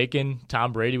overtaken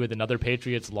Tom Brady with another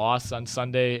Patriots loss on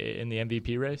Sunday in the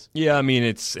MVP race? Yeah, I mean,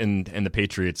 it's in the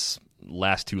Patriots'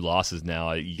 last 2 losses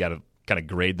now. You got to kind of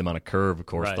grade them on a curve, of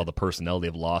course, with all the personnel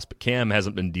they've lost. But Cam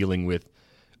hasn't been dealing with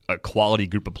a quality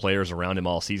group of players around him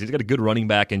all season. He's got a good running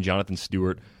back in Jonathan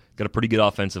Stewart. Got a pretty good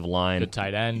offensive line. Good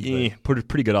tight end. Yeah,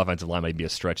 pretty good offensive line might be a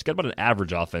stretch. He's got about an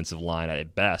average offensive line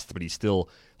at best, but he's still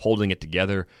holding it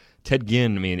together. Ted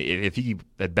Ginn, I mean, if he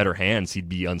had better hands, he'd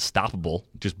be unstoppable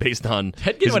just based on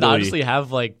Ted Ginn would honestly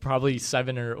have like probably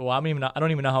 7 or I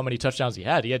don't even know how many touchdowns he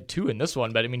had. He had 2 in this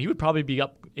one, but I mean, he would probably be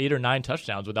up 8 or 9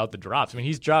 touchdowns without the drops. I mean,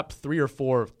 he's dropped 3 or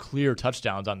 4 clear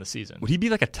touchdowns on the season. Would he be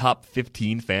like a top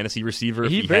 15 fantasy receiver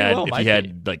if he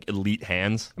had like elite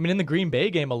hands? I mean, in the Green Bay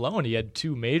game alone, he had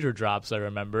 2 major drops, I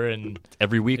remember, and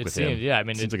every week with him. Yeah, I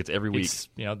mean, it seems like it's every week. It's,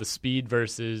 the speed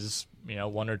versus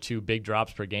 1 or 2 big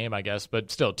drops per game, I guess.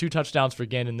 But still, 2 touchdowns for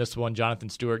Ginn in this one. Jonathan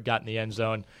Stewart got in the end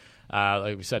zone.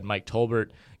 Like we said, Mike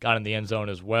Tolbert got in the end zone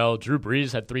as well. Drew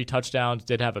Brees had 3 touchdowns,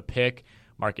 did have a pick.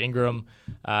 Mark Ingram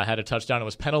had a touchdown and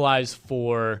was penalized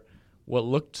for what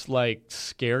looked like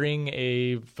scaring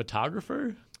a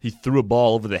photographer. He threw a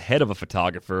ball over the head of a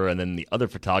photographer, and then the other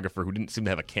photographer, who didn't seem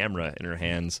to have a camera in her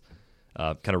hands,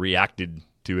 kind of reacted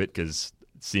to it, because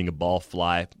seeing a ball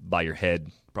fly by your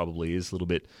head probably is a little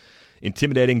bit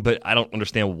intimidating, but I don't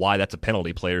understand why that's a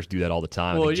penalty. Players do that all the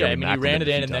time. Well, yeah, I mean, he ran it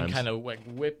in and then kind of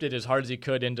whipped it as hard as he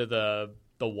could into the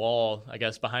wall, I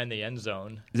guess, behind the end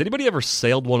zone. Has anybody ever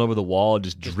sailed one over the wall and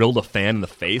just drilled a fan in the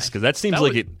face? Because that seems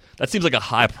like a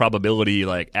high probability,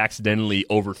 like accidentally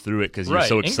overthrew it because you're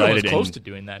so excited. Ingram was close to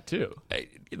doing that too.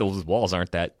 Those walls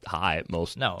aren't that high at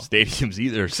most stadiums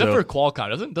either. Except for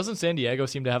Qualcomm. Doesn't San Diego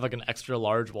seem to have like an extra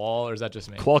large wall, or is that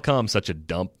just me? Qualcomm's such a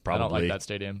dump, probably. I don't like that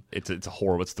stadium. It's a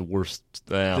horrible. It's the worst.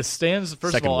 The stands,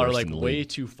 first of all, are like way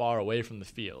too far away from the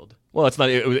field. Well, it's not.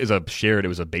 It was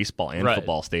a baseball and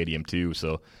football stadium too.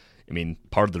 So, I mean,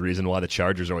 part of the reason why the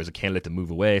Chargers are always a candidate to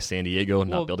move away, San Diego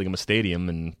not building them a stadium,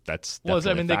 and that's they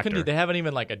haven't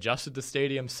even like adjusted the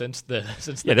stadium since the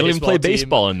they don't even play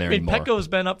baseball in there anymore. Petco's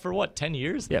been up for 10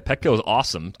 years? Yeah, Petco's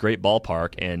awesome, great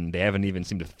ballpark, and they haven't even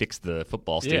seemed to fix the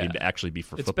football stadium to actually be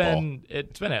for football.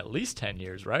 It's been at least 10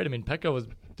 years, right? I mean,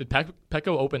 did Petco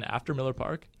open after Miller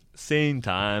Park? Same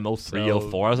time, 03,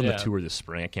 04. I was on the tour this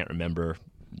spring. I can't remember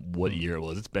what year it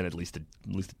was. It's been at least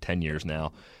 10 years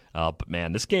now. But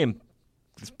man, this game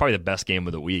is probably the best game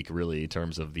of the week, really, in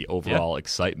terms of the overall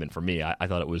excitement for me. I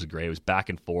thought it was great. It was back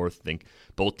and forth. I think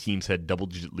both teams had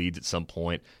double-digit leads at some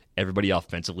point. Everybody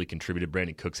offensively contributed.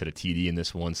 Brandon Cooks had a TD in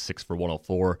this one, 6 for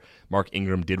 104. Mark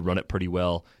Ingram did run it pretty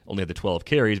well. Only had the 12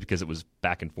 carries because it was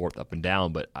back and forth, up and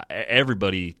down. But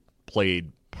everybody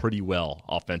played pretty well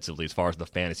offensively as far as the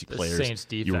fantasy players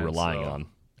you were relying on.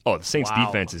 Oh, the Saints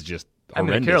defense is just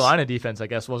horrendous. I mean, the Carolina defense, I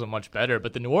guess, wasn't much better,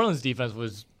 but the New Orleans defense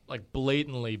was like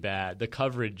blatantly bad. The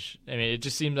coverage, I mean, it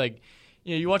just seemed like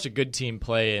you watch a good team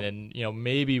play, and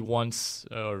maybe once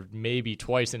or maybe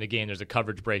twice in a game there's a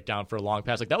coverage breakdown for a long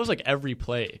pass. Like that was like every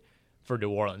play for New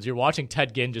Orleans. You're watching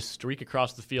Ted Ginn just streak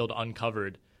across the field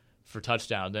uncovered for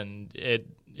touchdowns, and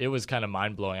it was kind of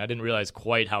mind blowing. I didn't realize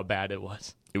quite how bad it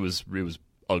was. it was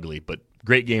ugly, but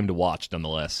great game to watch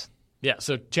nonetheless. Yeah,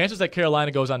 so chances that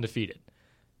Carolina goes undefeated.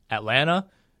 Atlanta,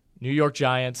 New York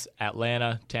Giants,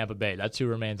 Atlanta, Tampa Bay. That's who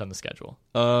remains on the schedule.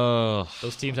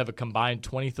 Those teams have a combined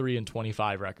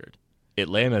 23-25 record.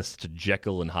 Atlanta's a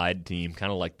Jekyll and Hyde team,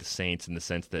 kind of like the Saints in the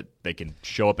sense that they can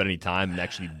show up at any time and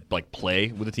actually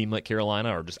play with a team like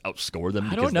Carolina or just outscore them.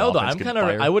 I don't know though.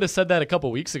 I would have said that a couple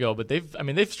weeks ago, but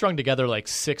they've strung together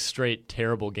 6 straight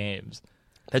terrible games.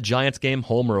 That Giants game,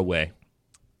 home or away?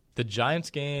 The Giants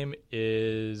game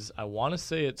is, I want to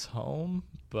say it's home,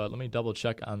 but let me double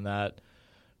check on that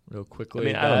real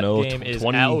quickly. I don't know. Game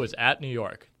is at New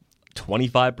York.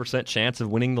 25% chance of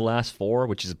winning the last 4,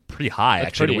 which is pretty high. That's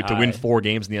actually, pretty to high. win 4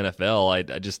 games in the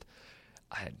NFL,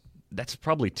 that's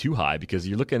probably too high because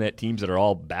you're looking at teams that are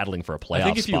all battling for a playoff spot. I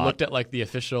think if you looked at the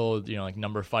official,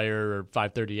 number fire or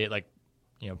 538,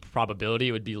 probability,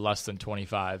 it would be less than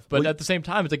 25. But at the same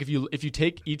time, it's if you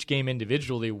take each game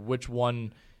individually, which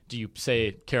one do you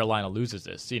say Carolina loses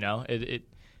this? It's going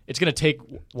to take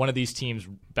one of these teams'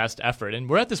 best effort, and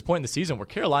we're at this point in the season where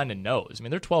Carolina knows.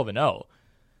 They're 12-0.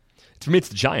 For me, it's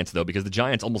the Giants, though, because the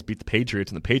Giants almost beat the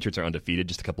Patriots, and the Patriots are undefeated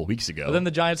just a couple of weeks ago. But then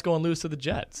the Giants go and lose to the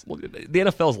Jets. Well, the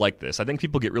NFL's like this. I think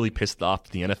people get really pissed off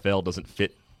that the NFL doesn't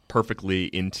fit perfectly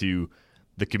into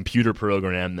the computer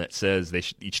program that says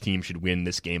each team should win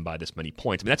this game by this many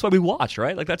points. That's why we watch,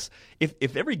 right?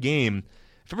 If every game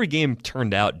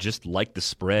turned out just like the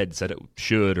spread said it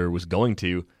should or was going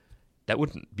to, that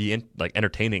wouldn't be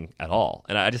entertaining at all.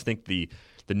 And I just think the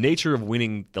nature of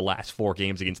winning the last 4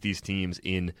 games against these teams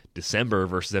in December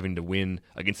versus having to win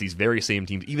against these very same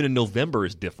teams even in November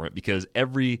is different because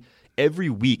every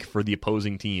week for the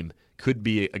opposing team could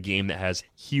be a game that has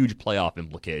huge playoff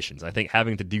implications. I think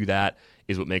having to do that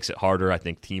is what makes it harder. I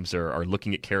think teams are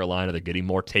looking at Carolina. They're getting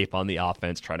more tape on the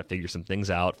offense, trying to figure some things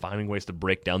out, finding ways to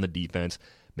break down the defense.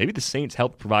 Maybe the Saints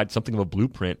help provide something of a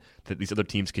blueprint that these other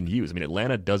teams can use.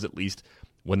 Atlanta does, at least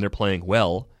when they're playing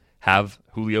well, have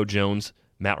Julio Jones,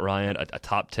 Matt Ryan, a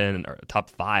top 10 or a top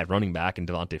 5 running back, and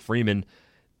Devontae Freeman.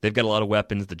 They've got a lot of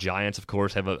weapons. The Giants, of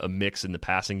course, have a mix in the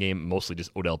passing game, mostly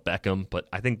just Odell Beckham. But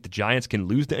I think the Giants can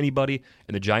lose to anybody,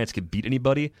 and the Giants can beat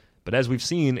anybody. But as we've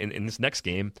seen in this next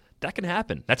game, that can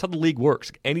happen. That's how the league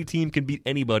works. Any team can beat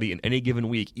anybody in any given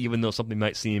week, even though something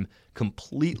might seem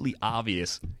completely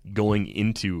obvious going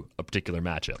into a particular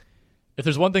matchup. If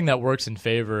there's one thing that works in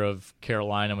favor of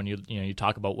Carolina when you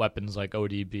talk about weapons like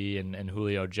ODB and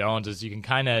Julio Jones is you can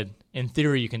kind of, in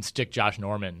theory, you can stick Josh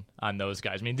Norman on those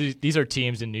guys. These are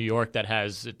teams in New York that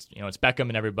has it's Beckham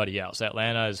and everybody else.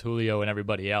 Atlanta is Julio and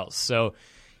everybody else. So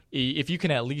if you can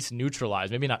at least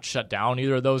neutralize, maybe not shut down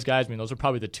either of those guys. Those are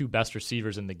probably the 2 best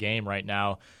receivers in the game right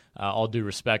now. All due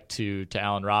respect to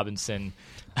Allen Robinson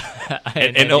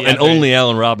and only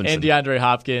Allen Robinson and DeAndre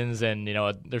Hopkins, and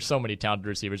there's so many talented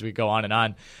receivers. We go on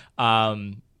and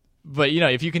on. But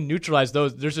if you can neutralize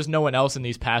those, there's just no one else in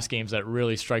these past games that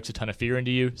really strikes a ton of fear into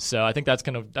you. So I think that's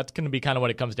gonna be kind of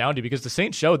what it comes down to, because the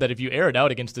Saints showed that if you air it out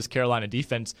against this Carolina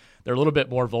defense, they're a little bit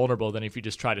more vulnerable than if you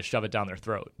just try to shove it down their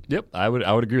throat. Yep, I would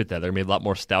agree with that. They're going to be a lot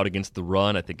more stout against the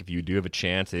run. I think if you do have a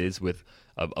chance, it is with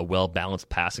a well-balanced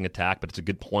passing attack. But it's a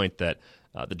good point that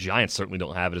the Giants certainly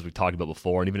don't have it, as we talked about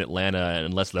before. And even Atlanta,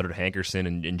 unless Leonard Hankerson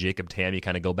and Jacob Tamme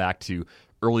kind of go back to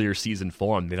earlier season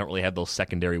form, they don't really have those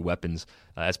secondary weapons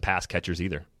as pass catchers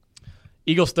either.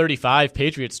 Eagles 35,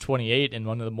 Patriots 28, and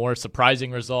one of the more surprising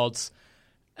results,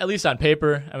 at least on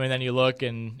paper. Then you look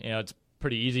and it's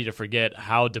pretty easy to forget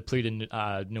how depleted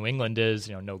New England is.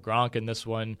 No Gronk in this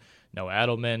one, no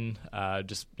Edelman,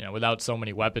 just without so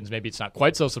many weapons. Maybe it's not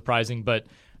quite so surprising, but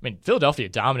Philadelphia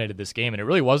dominated this game, and it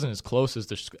really wasn't as close as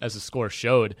the score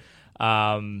showed.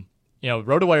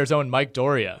 RotoWire's own Mike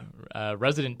Doria,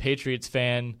 resident Patriots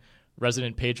fan,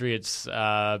 resident Patriots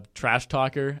trash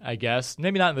talker, I guess.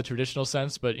 Maybe not in the traditional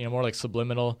sense, but more like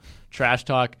subliminal trash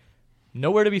talk.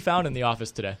 Nowhere to be found in the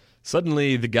office today.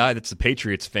 Suddenly, the guy that's a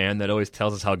Patriots fan that always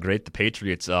tells us how great the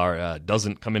Patriots are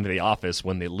doesn't come into the office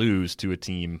when they lose to a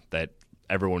team that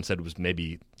everyone said was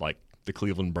maybe like the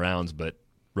Cleveland Browns, but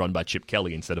run by Chip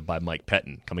Kelly instead of by Mike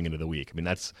Pettin coming into the week.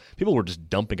 That's people were just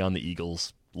dumping on the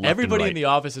Eagles. Everybody in the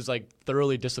office is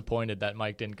thoroughly disappointed that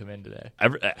Mike didn't come in today.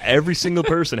 Every single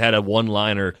person had a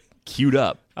one-liner queued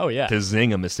up. Oh yeah, to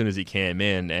zing him as soon as he came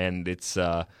in, and it's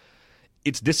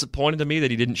disappointing to me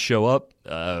that he didn't show up.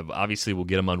 Obviously, we'll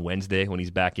get him on Wednesday when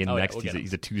he's back in next.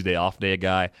 He's a Tuesday off day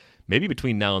guy. Maybe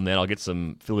between now and then, I'll get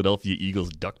some Philadelphia Eagles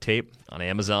duct tape on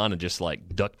Amazon and just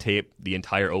duct tape the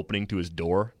entire opening to his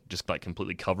door, just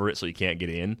completely cover it so he can't get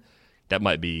in. That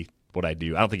might be what I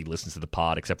do. I don't think he listens to the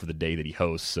pod except for the day that he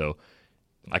hosts. So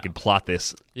I could plot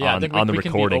this Yeah, on, I think on the we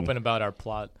recording. can be open about our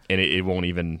plot. And it won't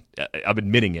even. I'm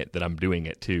admitting it that I'm doing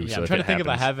it too. Yeah, so I'm trying to think if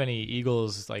I have any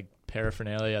Eagles like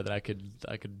paraphernalia that I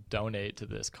could donate to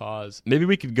this cause. Maybe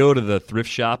we could go to the thrift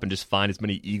shop and just find as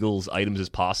many Eagles items as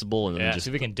possible, and then Yeah, just. see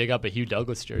if we can dig up a Hugh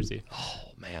Douglas jersey. Oh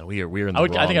man, we're in the I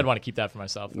wrong. think I'd want to keep that for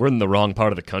myself. We're in the wrong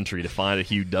part of the country to find a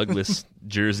Hugh Douglas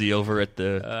jersey over at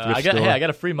the thrift store. I got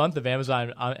a free month of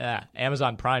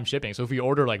Amazon Prime shipping. So if we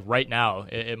order like right now,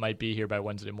 it might be here by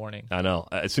Wednesday morning. I know.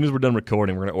 As soon as we're done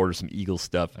recording, we're going to order some Eagles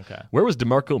stuff. Okay. Where was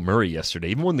DeMarco Murray yesterday?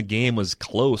 Even when the game was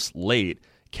close late,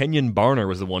 Kenyon Barner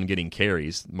was the one getting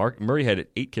carries. Murray had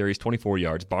 8 carries, 24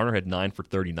 yards. Barner had 9 for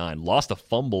 39. Lost a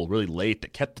fumble really late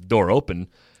that kept the door open.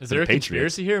 Is for there the a Patriots.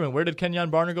 conspiracy here? I mean, where did Kenyon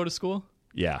Barner go to school?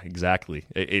 Yeah, exactly.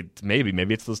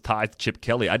 Maybe it's those ties to Chip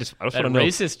Kelly. I just want That to know.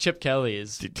 racist Chip Kelly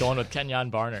is going with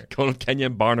Kenyon Barner. Going with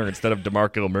Kenyon Barner instead of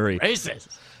DeMarco Murray. Racist.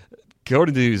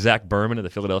 According to Zach Berman of the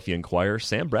Philadelphia Inquirer,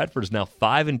 Sam Bradford is now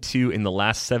 5-2 in the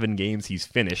last 7 games he's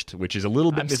finished, which is a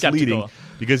little bit misleading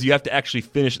because you have to actually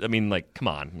finish. I mean, like, come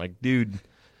on, like, dude,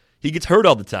 he gets hurt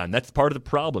all the time. That's part of the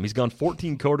problem. He's gone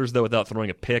 14 quarters though without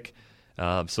throwing a pick,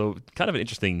 so kind of an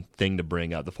interesting thing to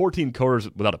bring up. The 14 quarters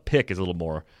without a pick is a little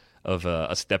more of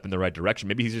a step in the right direction.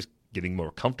 Maybe he's just getting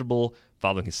more comfortable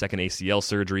following his second ACL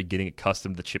surgery, getting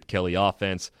accustomed to the Chip Kelly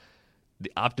offense.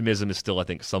 The optimism is still, I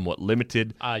think, somewhat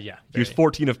limited. Yeah. He was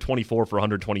 14 of 24 for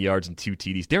 120 yards and 2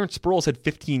 TDs. Darren Sproles had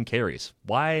 15 carries.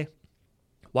 Why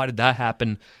did that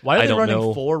happen? Why are I they don't running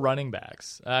know. 4 running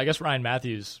backs? I guess Ryan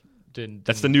Matthews didn't.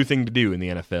 That's the new thing to do in the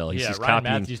NFL. He's just Ryan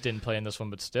copying. Matthews didn't play in this one,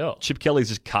 but still. Chip Kelly's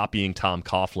just copying Tom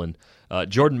Coughlin.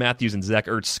 Jordan Matthews and Zach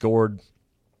Ertz scored.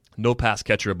 No pass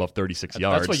catcher above 36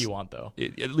 yards. That's what you want, though.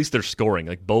 At least they're scoring.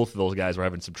 Like, both of those guys were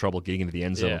having some trouble getting into the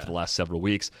end zone for the last several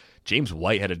weeks. James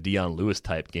White had a Deion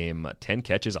Lewis-type game. 10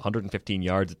 catches, 115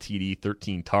 yards, a TD,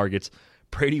 13 targets.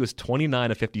 Brady was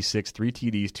 29 of 56, 3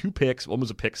 TDs, 2 picks. One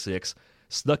was a pick 6.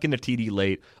 Snuck in a TD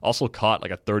late. Also caught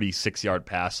like a 36-yard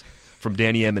pass from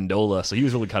Danny Amendola. So he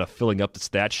was really kind of filling up the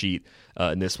stat sheet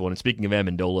in this one. And speaking of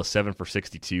Amendola, 7 for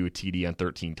 62, a TD on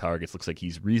 13 targets. Looks like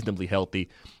he's reasonably healthy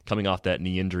coming off that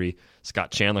knee injury.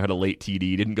 Scott Chandler had a late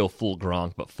TD. Didn't go full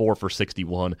Gronk, but 4 for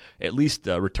 61. At least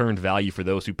returned value for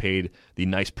those who paid the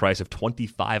nice price of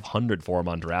 $2,500 for him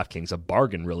on DraftKings. A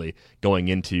bargain, really, going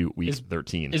into Week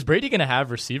 13. Is Brady going to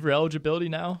have receiver eligibility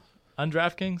now on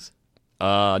DraftKings?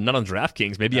 Not on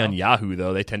DraftKings. Maybe on Yahoo,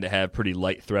 though. They tend to have pretty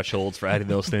light thresholds for adding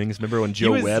those things. Remember when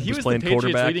Joe Webb was playing quarterback? He was the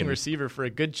Patriots' leading and receiver for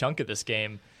a good chunk of this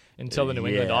game until the New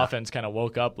England offense kind of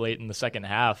woke up late in the second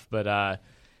half. But,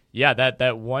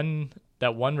 that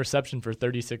one reception for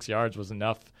 36 yards was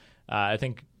enough. I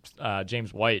think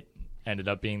James White ended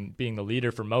up being the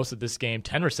leader for most of this game.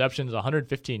 10 receptions,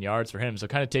 115 yards for him. So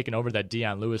kind of taking over that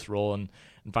Deion Lewis role and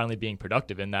finally being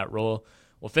productive in that role.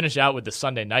 We'll finish out with the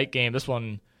Sunday night game. This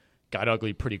one got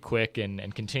ugly pretty quick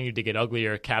and continued to get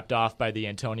uglier, capped off by the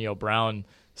Antonio Brown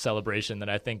celebration that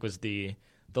I think was the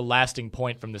lasting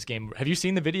point from this game. Have you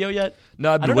seen the video yet?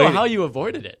 No, I don't know how you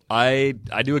avoided it. I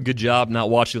do a good job not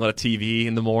watching a lot of TV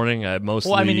in the morning. I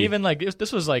mostly. Well, I mean, even like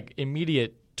this was like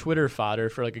immediate Twitter fodder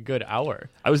for like a good hour.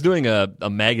 I was doing a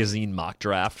magazine mock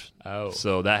draft. Oh.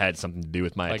 So that had something to do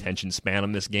with my attention span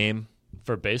on this game.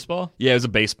 For baseball? Yeah, it was a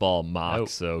baseball mock,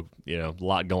 so a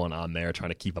lot going on there, trying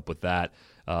to keep up with that.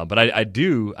 But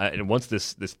and once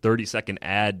this 30-second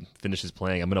ad finishes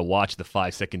playing, I'm going to watch the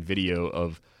 5-second video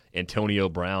of Antonio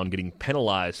Brown getting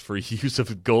penalized for use of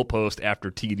goalpost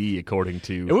after TD, according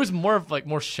to. It was more of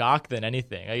more shock than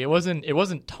anything. Like, it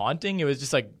wasn't taunting. It was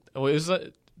just like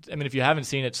if you haven't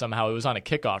seen it somehow, it was on a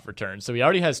kickoff return. So he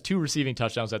already has 2 receiving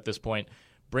touchdowns at this point.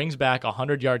 Brings back a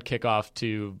 100-yard kickoff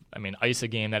to ice a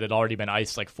game that had already been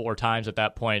iced like 4 times at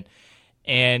that point.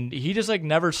 And he just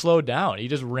never slowed down. He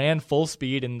just ran full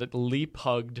speed and leap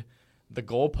hugged the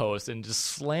goalpost and just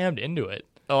slammed into it.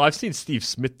 Oh, I've seen Steve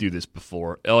Smith do this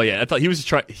before. Oh yeah, I thought he was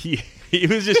he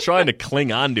was just trying to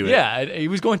cling on to it. Yeah, he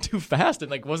was going too fast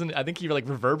and wasn't. I think he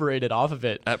reverberated off of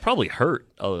it. That probably hurt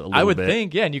a little I would bit.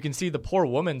 think, yeah. And you can see the poor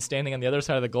woman standing on the other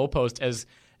side of the goalpost as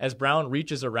Brown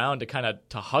reaches around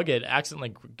to hug it,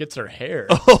 accidentally gets her hair.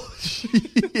 Oh,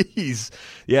 jeez.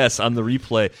 Yes, on the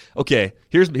replay. Okay,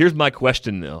 here's my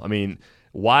question though. I mean,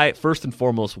 why? First and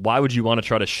foremost, why would you want to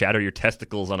try to shatter your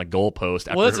testicles on a goalpost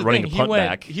after running a punt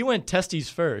back? He went testes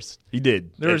first. He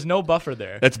did. There was no buffer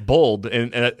there. That's bold,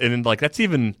 and that's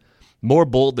even more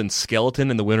bold than skeleton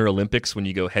in the Winter Olympics when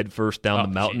you go head first down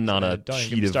the mountain on a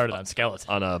sheet of on skeleton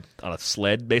on a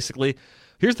sled, basically.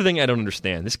 Here's the thing I don't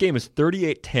understand. This game is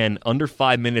 38-10, under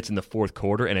 5 minutes in the fourth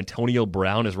quarter, and Antonio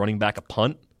Brown is running back a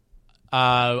punt.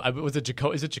 Is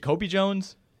it Jacoby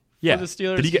Jones? Yeah. for the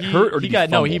Steelers. Did he get hurt or did he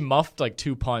fumble? No, he muffed like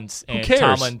 2 punts. And Who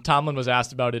cares? Tomlin was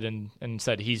asked about it and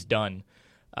said he's done.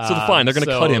 So fine, they're going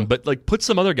to cut him, but like put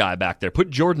some other guy back there. Put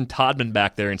Jordan Todman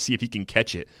back there and see if he can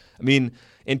catch it. I mean,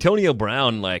 Antonio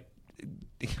Brown, like,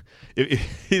 is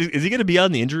he going to be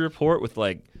on the injury report with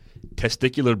like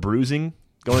testicular bruising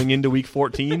going into Week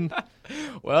 14?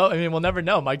 Well, I mean, we'll never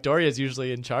know. Mike Doria is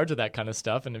usually in charge of that kind of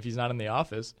stuff, and if he's not in the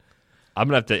office, I'm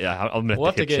gonna have to. Yeah, I'm gonna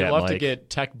have to get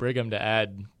Tech Brigham to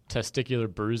add testicular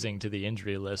bruising to the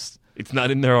injury list. It's not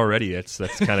in there already. That's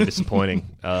kind of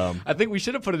disappointing. I think we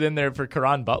should have put it in there for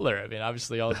Karan Butler. I mean,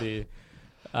 obviously, all the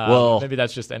maybe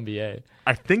that's just NBA.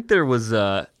 I think there was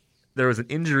an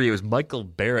injury. It was Michael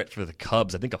Barrett for the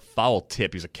Cubs. I think a foul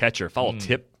tip. He was a catcher. Foul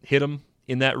tip hit him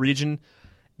in that region,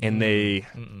 and I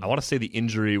want to say the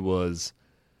injury was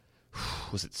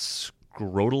it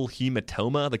scrotal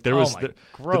hematoma? Like there was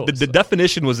the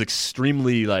definition was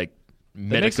extremely like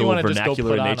medical vernacular just go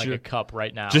put in on nature. Like a cup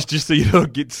right now. Just so you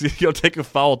don't take a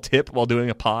foul tip while doing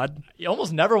a pod. You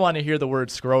almost never want to hear the word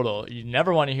scrotal. You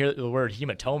never want to hear the word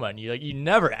hematoma, and you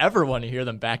never ever want to hear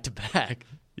them back to back.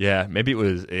 Yeah, maybe it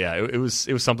was. Yeah, it was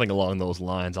something along those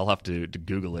lines. I'll have to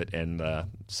Google it. And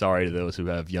sorry to those who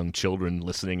have young children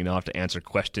listening and don't have to answer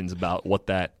questions about what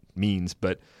that means.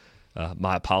 But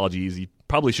my apologies. You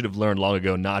probably should have learned long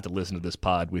ago not to listen to this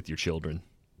pod with your children.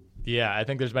 Yeah, I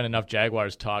think there's been enough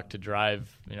Jaguars talk to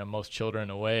drive most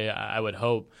children away. I would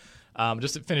hope.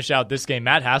 Just to finish out this game,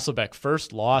 Matt Hasselbeck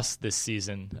first loss this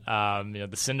season. The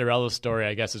Cinderella story,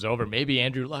 I guess, is over. Maybe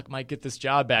Andrew Luck might get this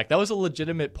job back. That was a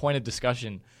legitimate point of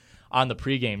discussion on the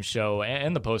pregame show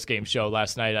and the postgame show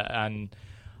last night on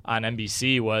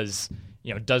NBC. Was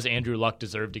does Andrew Luck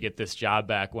deserve to get this job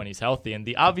back when he's healthy? And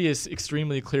the obvious,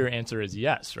 extremely clear answer is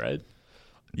yes, right?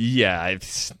 Yeah,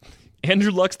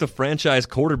 Andrew Luck's the franchise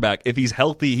quarterback. If he's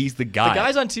healthy, he's the guy. The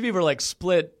guys on TV were like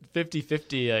split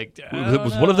 50-50. Like,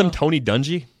 was one of them Tony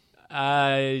Dungy?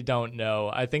 I don't know.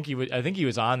 I think he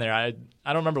was on there. I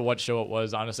don't remember what show it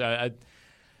was. Honestly,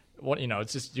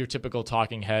 it's just your typical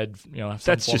talking head. Some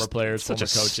former players, former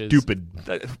coaches. Stupid.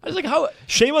 I was like, how?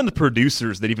 Shame on the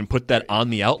producers that even put that on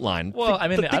the outline. Well,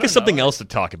 think of something else to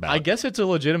talk about. I guess it's a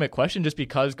legitimate question, just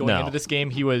because going into this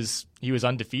game he was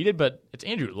undefeated, but it's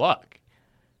Andrew Luck.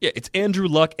 Yeah, it's Andrew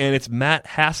Luck and it's Matt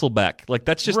Hasselbeck. Like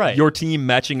that's just your team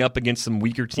matching up against some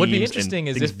weaker teams. What'd be interesting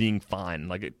and is things being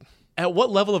fine. At what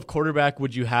level of quarterback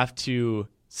would you have to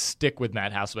stick with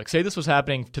Matt Hasselbeck? Say this was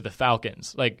happening to the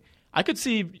Falcons. Like I could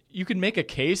see you could make a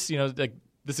case, like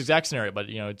this exact scenario, but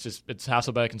it's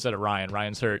Hasselbeck instead of Ryan.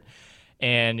 Ryan's hurt,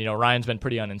 and Ryan's been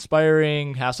pretty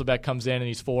uninspiring. Hasselbeck comes in and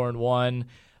he's 4-1.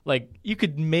 Like you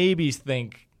could maybe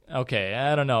think, okay,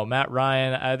 I don't know, Matt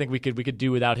Ryan. I think we could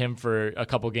do without him for a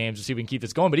couple games to see if we can keep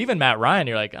this going. But even Matt Ryan,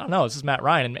 you're like, I don't know, this is Matt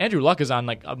Ryan, and Andrew Luck is on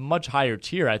like a much higher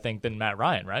tier, I think, than Matt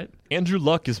Ryan, right? Andrew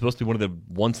Luck is supposed to be one of the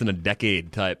once in a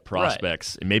decade type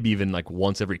prospects, and maybe even like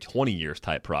once every 20 years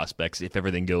type prospects if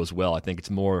everything goes well. I think it's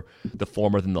more the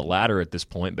former than the latter at this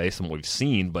point, based on what we've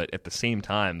seen. But at the same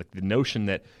time, the notion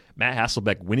that Matt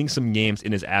Hasselbeck winning some games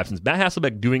in his absence, Matt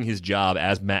Hasselbeck doing his job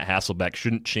as Matt Hasselbeck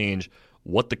shouldn't change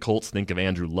what the Colts think of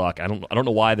Andrew Luck. I don't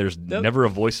know why there's never a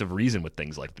voice of reason with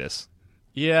things like this.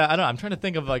 Yeah, I don't know. I'm trying to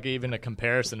think of like even a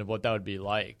comparison of what that would be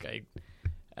like.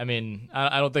 I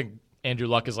don't think Andrew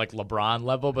Luck is like LeBron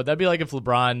level, but that'd be like if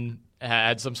LeBron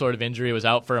had some sort of injury, was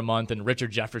out for a month, and Richard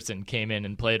Jefferson came in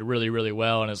and played really, really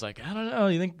well, and was like, I don't know,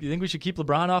 you think we should keep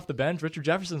LeBron off the bench? Richard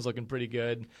Jefferson's looking pretty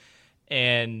good.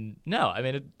 And no,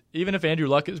 even if Andrew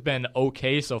Luck has been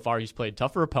okay so far, he's played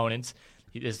tougher opponents.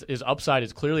 His upside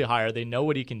is clearly higher. They know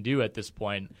what he can do at this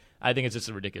point. I think it's just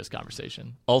a ridiculous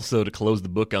conversation. Also, to close the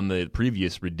book on the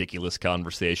previous ridiculous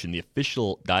conversation, the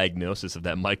official diagnosis of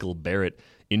that Michael Barrett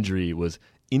injury was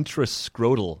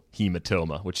intrascrotal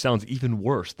hematoma, which sounds even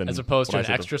worse than... As opposed to an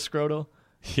extrascrotal?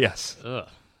 Yes. Ugh.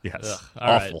 Yes. Ugh.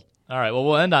 Awful. All right. Well,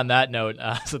 we'll end on that note.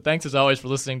 So thanks, as always, for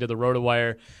listening to the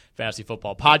RotoWire Fantasy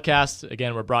Football Podcast.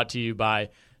 Again, we're brought to you by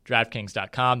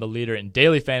DraftKings.com, the leader in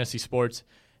daily fantasy sports.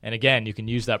 And again, you can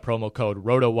use that promo code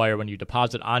RotoWire when you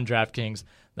deposit on DraftKings.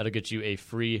 That'll get you a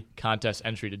free contest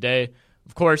entry today.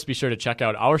 Of course, be sure to check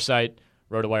out our site,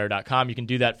 rotowire.com. You can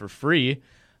do that for free.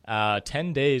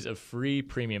 10 days of free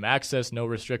premium access, no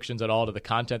restrictions at all to the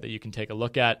content that you can take a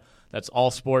look at. That's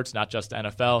all sports, not just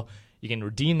NFL. You can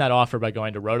redeem that offer by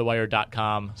going to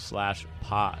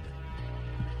rotowire.com/pod.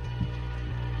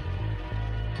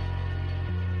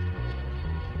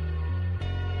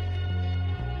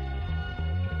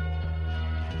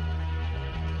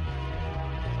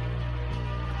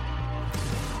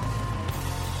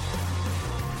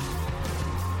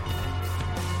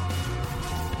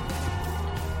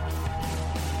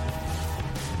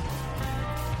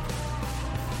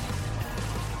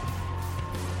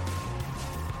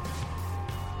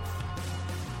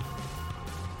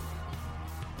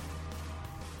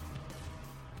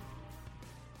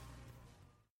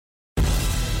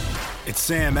 At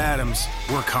Sam Adams,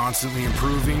 we're constantly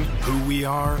improving who we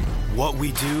are, what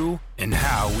we do, and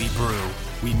how we brew.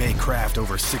 We make craft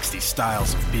over 60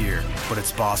 styles of beer, but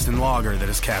it's Boston Lager that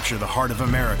has captured the heart of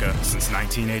America since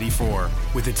 1984.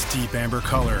 With its deep amber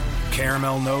color,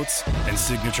 caramel notes, and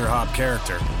signature hop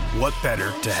character, what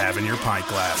better to have in your pint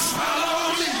glass?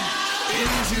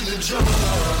 Into the jungle.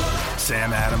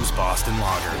 Sam Adams Boston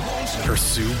Lager.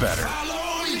 Pursue better.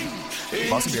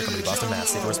 Boston Beer Company, Boston,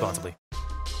 Mass. Save responsibly.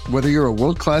 Whether you're a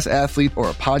world-class athlete or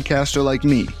a podcaster like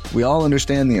me, we all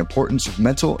understand the importance of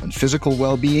mental and physical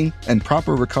well-being and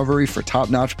proper recovery for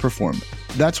top-notch performance.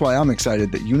 That's why I'm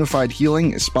excited that Unified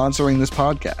Healing is sponsoring this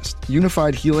podcast.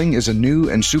 Unified Healing is a new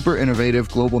and super innovative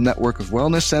global network of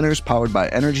wellness centers powered by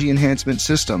Energy Enhancement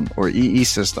System, or EE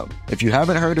System. If you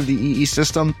haven't heard of the EE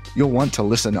System, you'll want to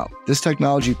listen up. This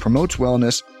technology promotes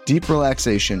wellness, deep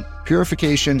relaxation,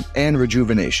 purification, and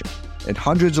rejuvenation. At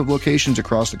hundreds of locations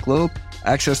across the globe,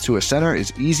 access to a center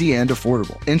is easy and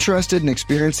affordable. Interested in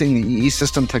experiencing the EE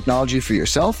System technology for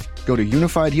yourself? Go to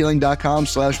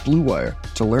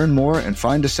unifiedhealing.com/bluewire to learn more and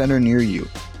find a center near you.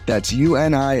 That's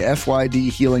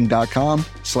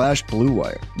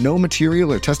unifydhealing.com/bluewire. No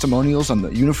material or testimonials on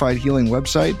the Unified Healing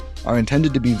website are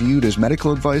intended to be viewed as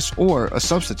medical advice or a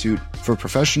substitute for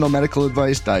professional medical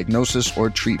advice, diagnosis,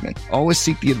 or treatment. Always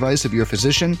seek the advice of your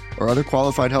physician or other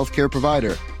qualified healthcare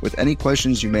provider with any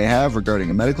questions you may have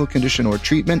regarding a medical condition or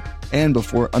treatment and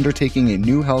before undertaking a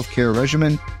new healthcare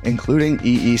regimen, including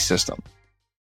EE System.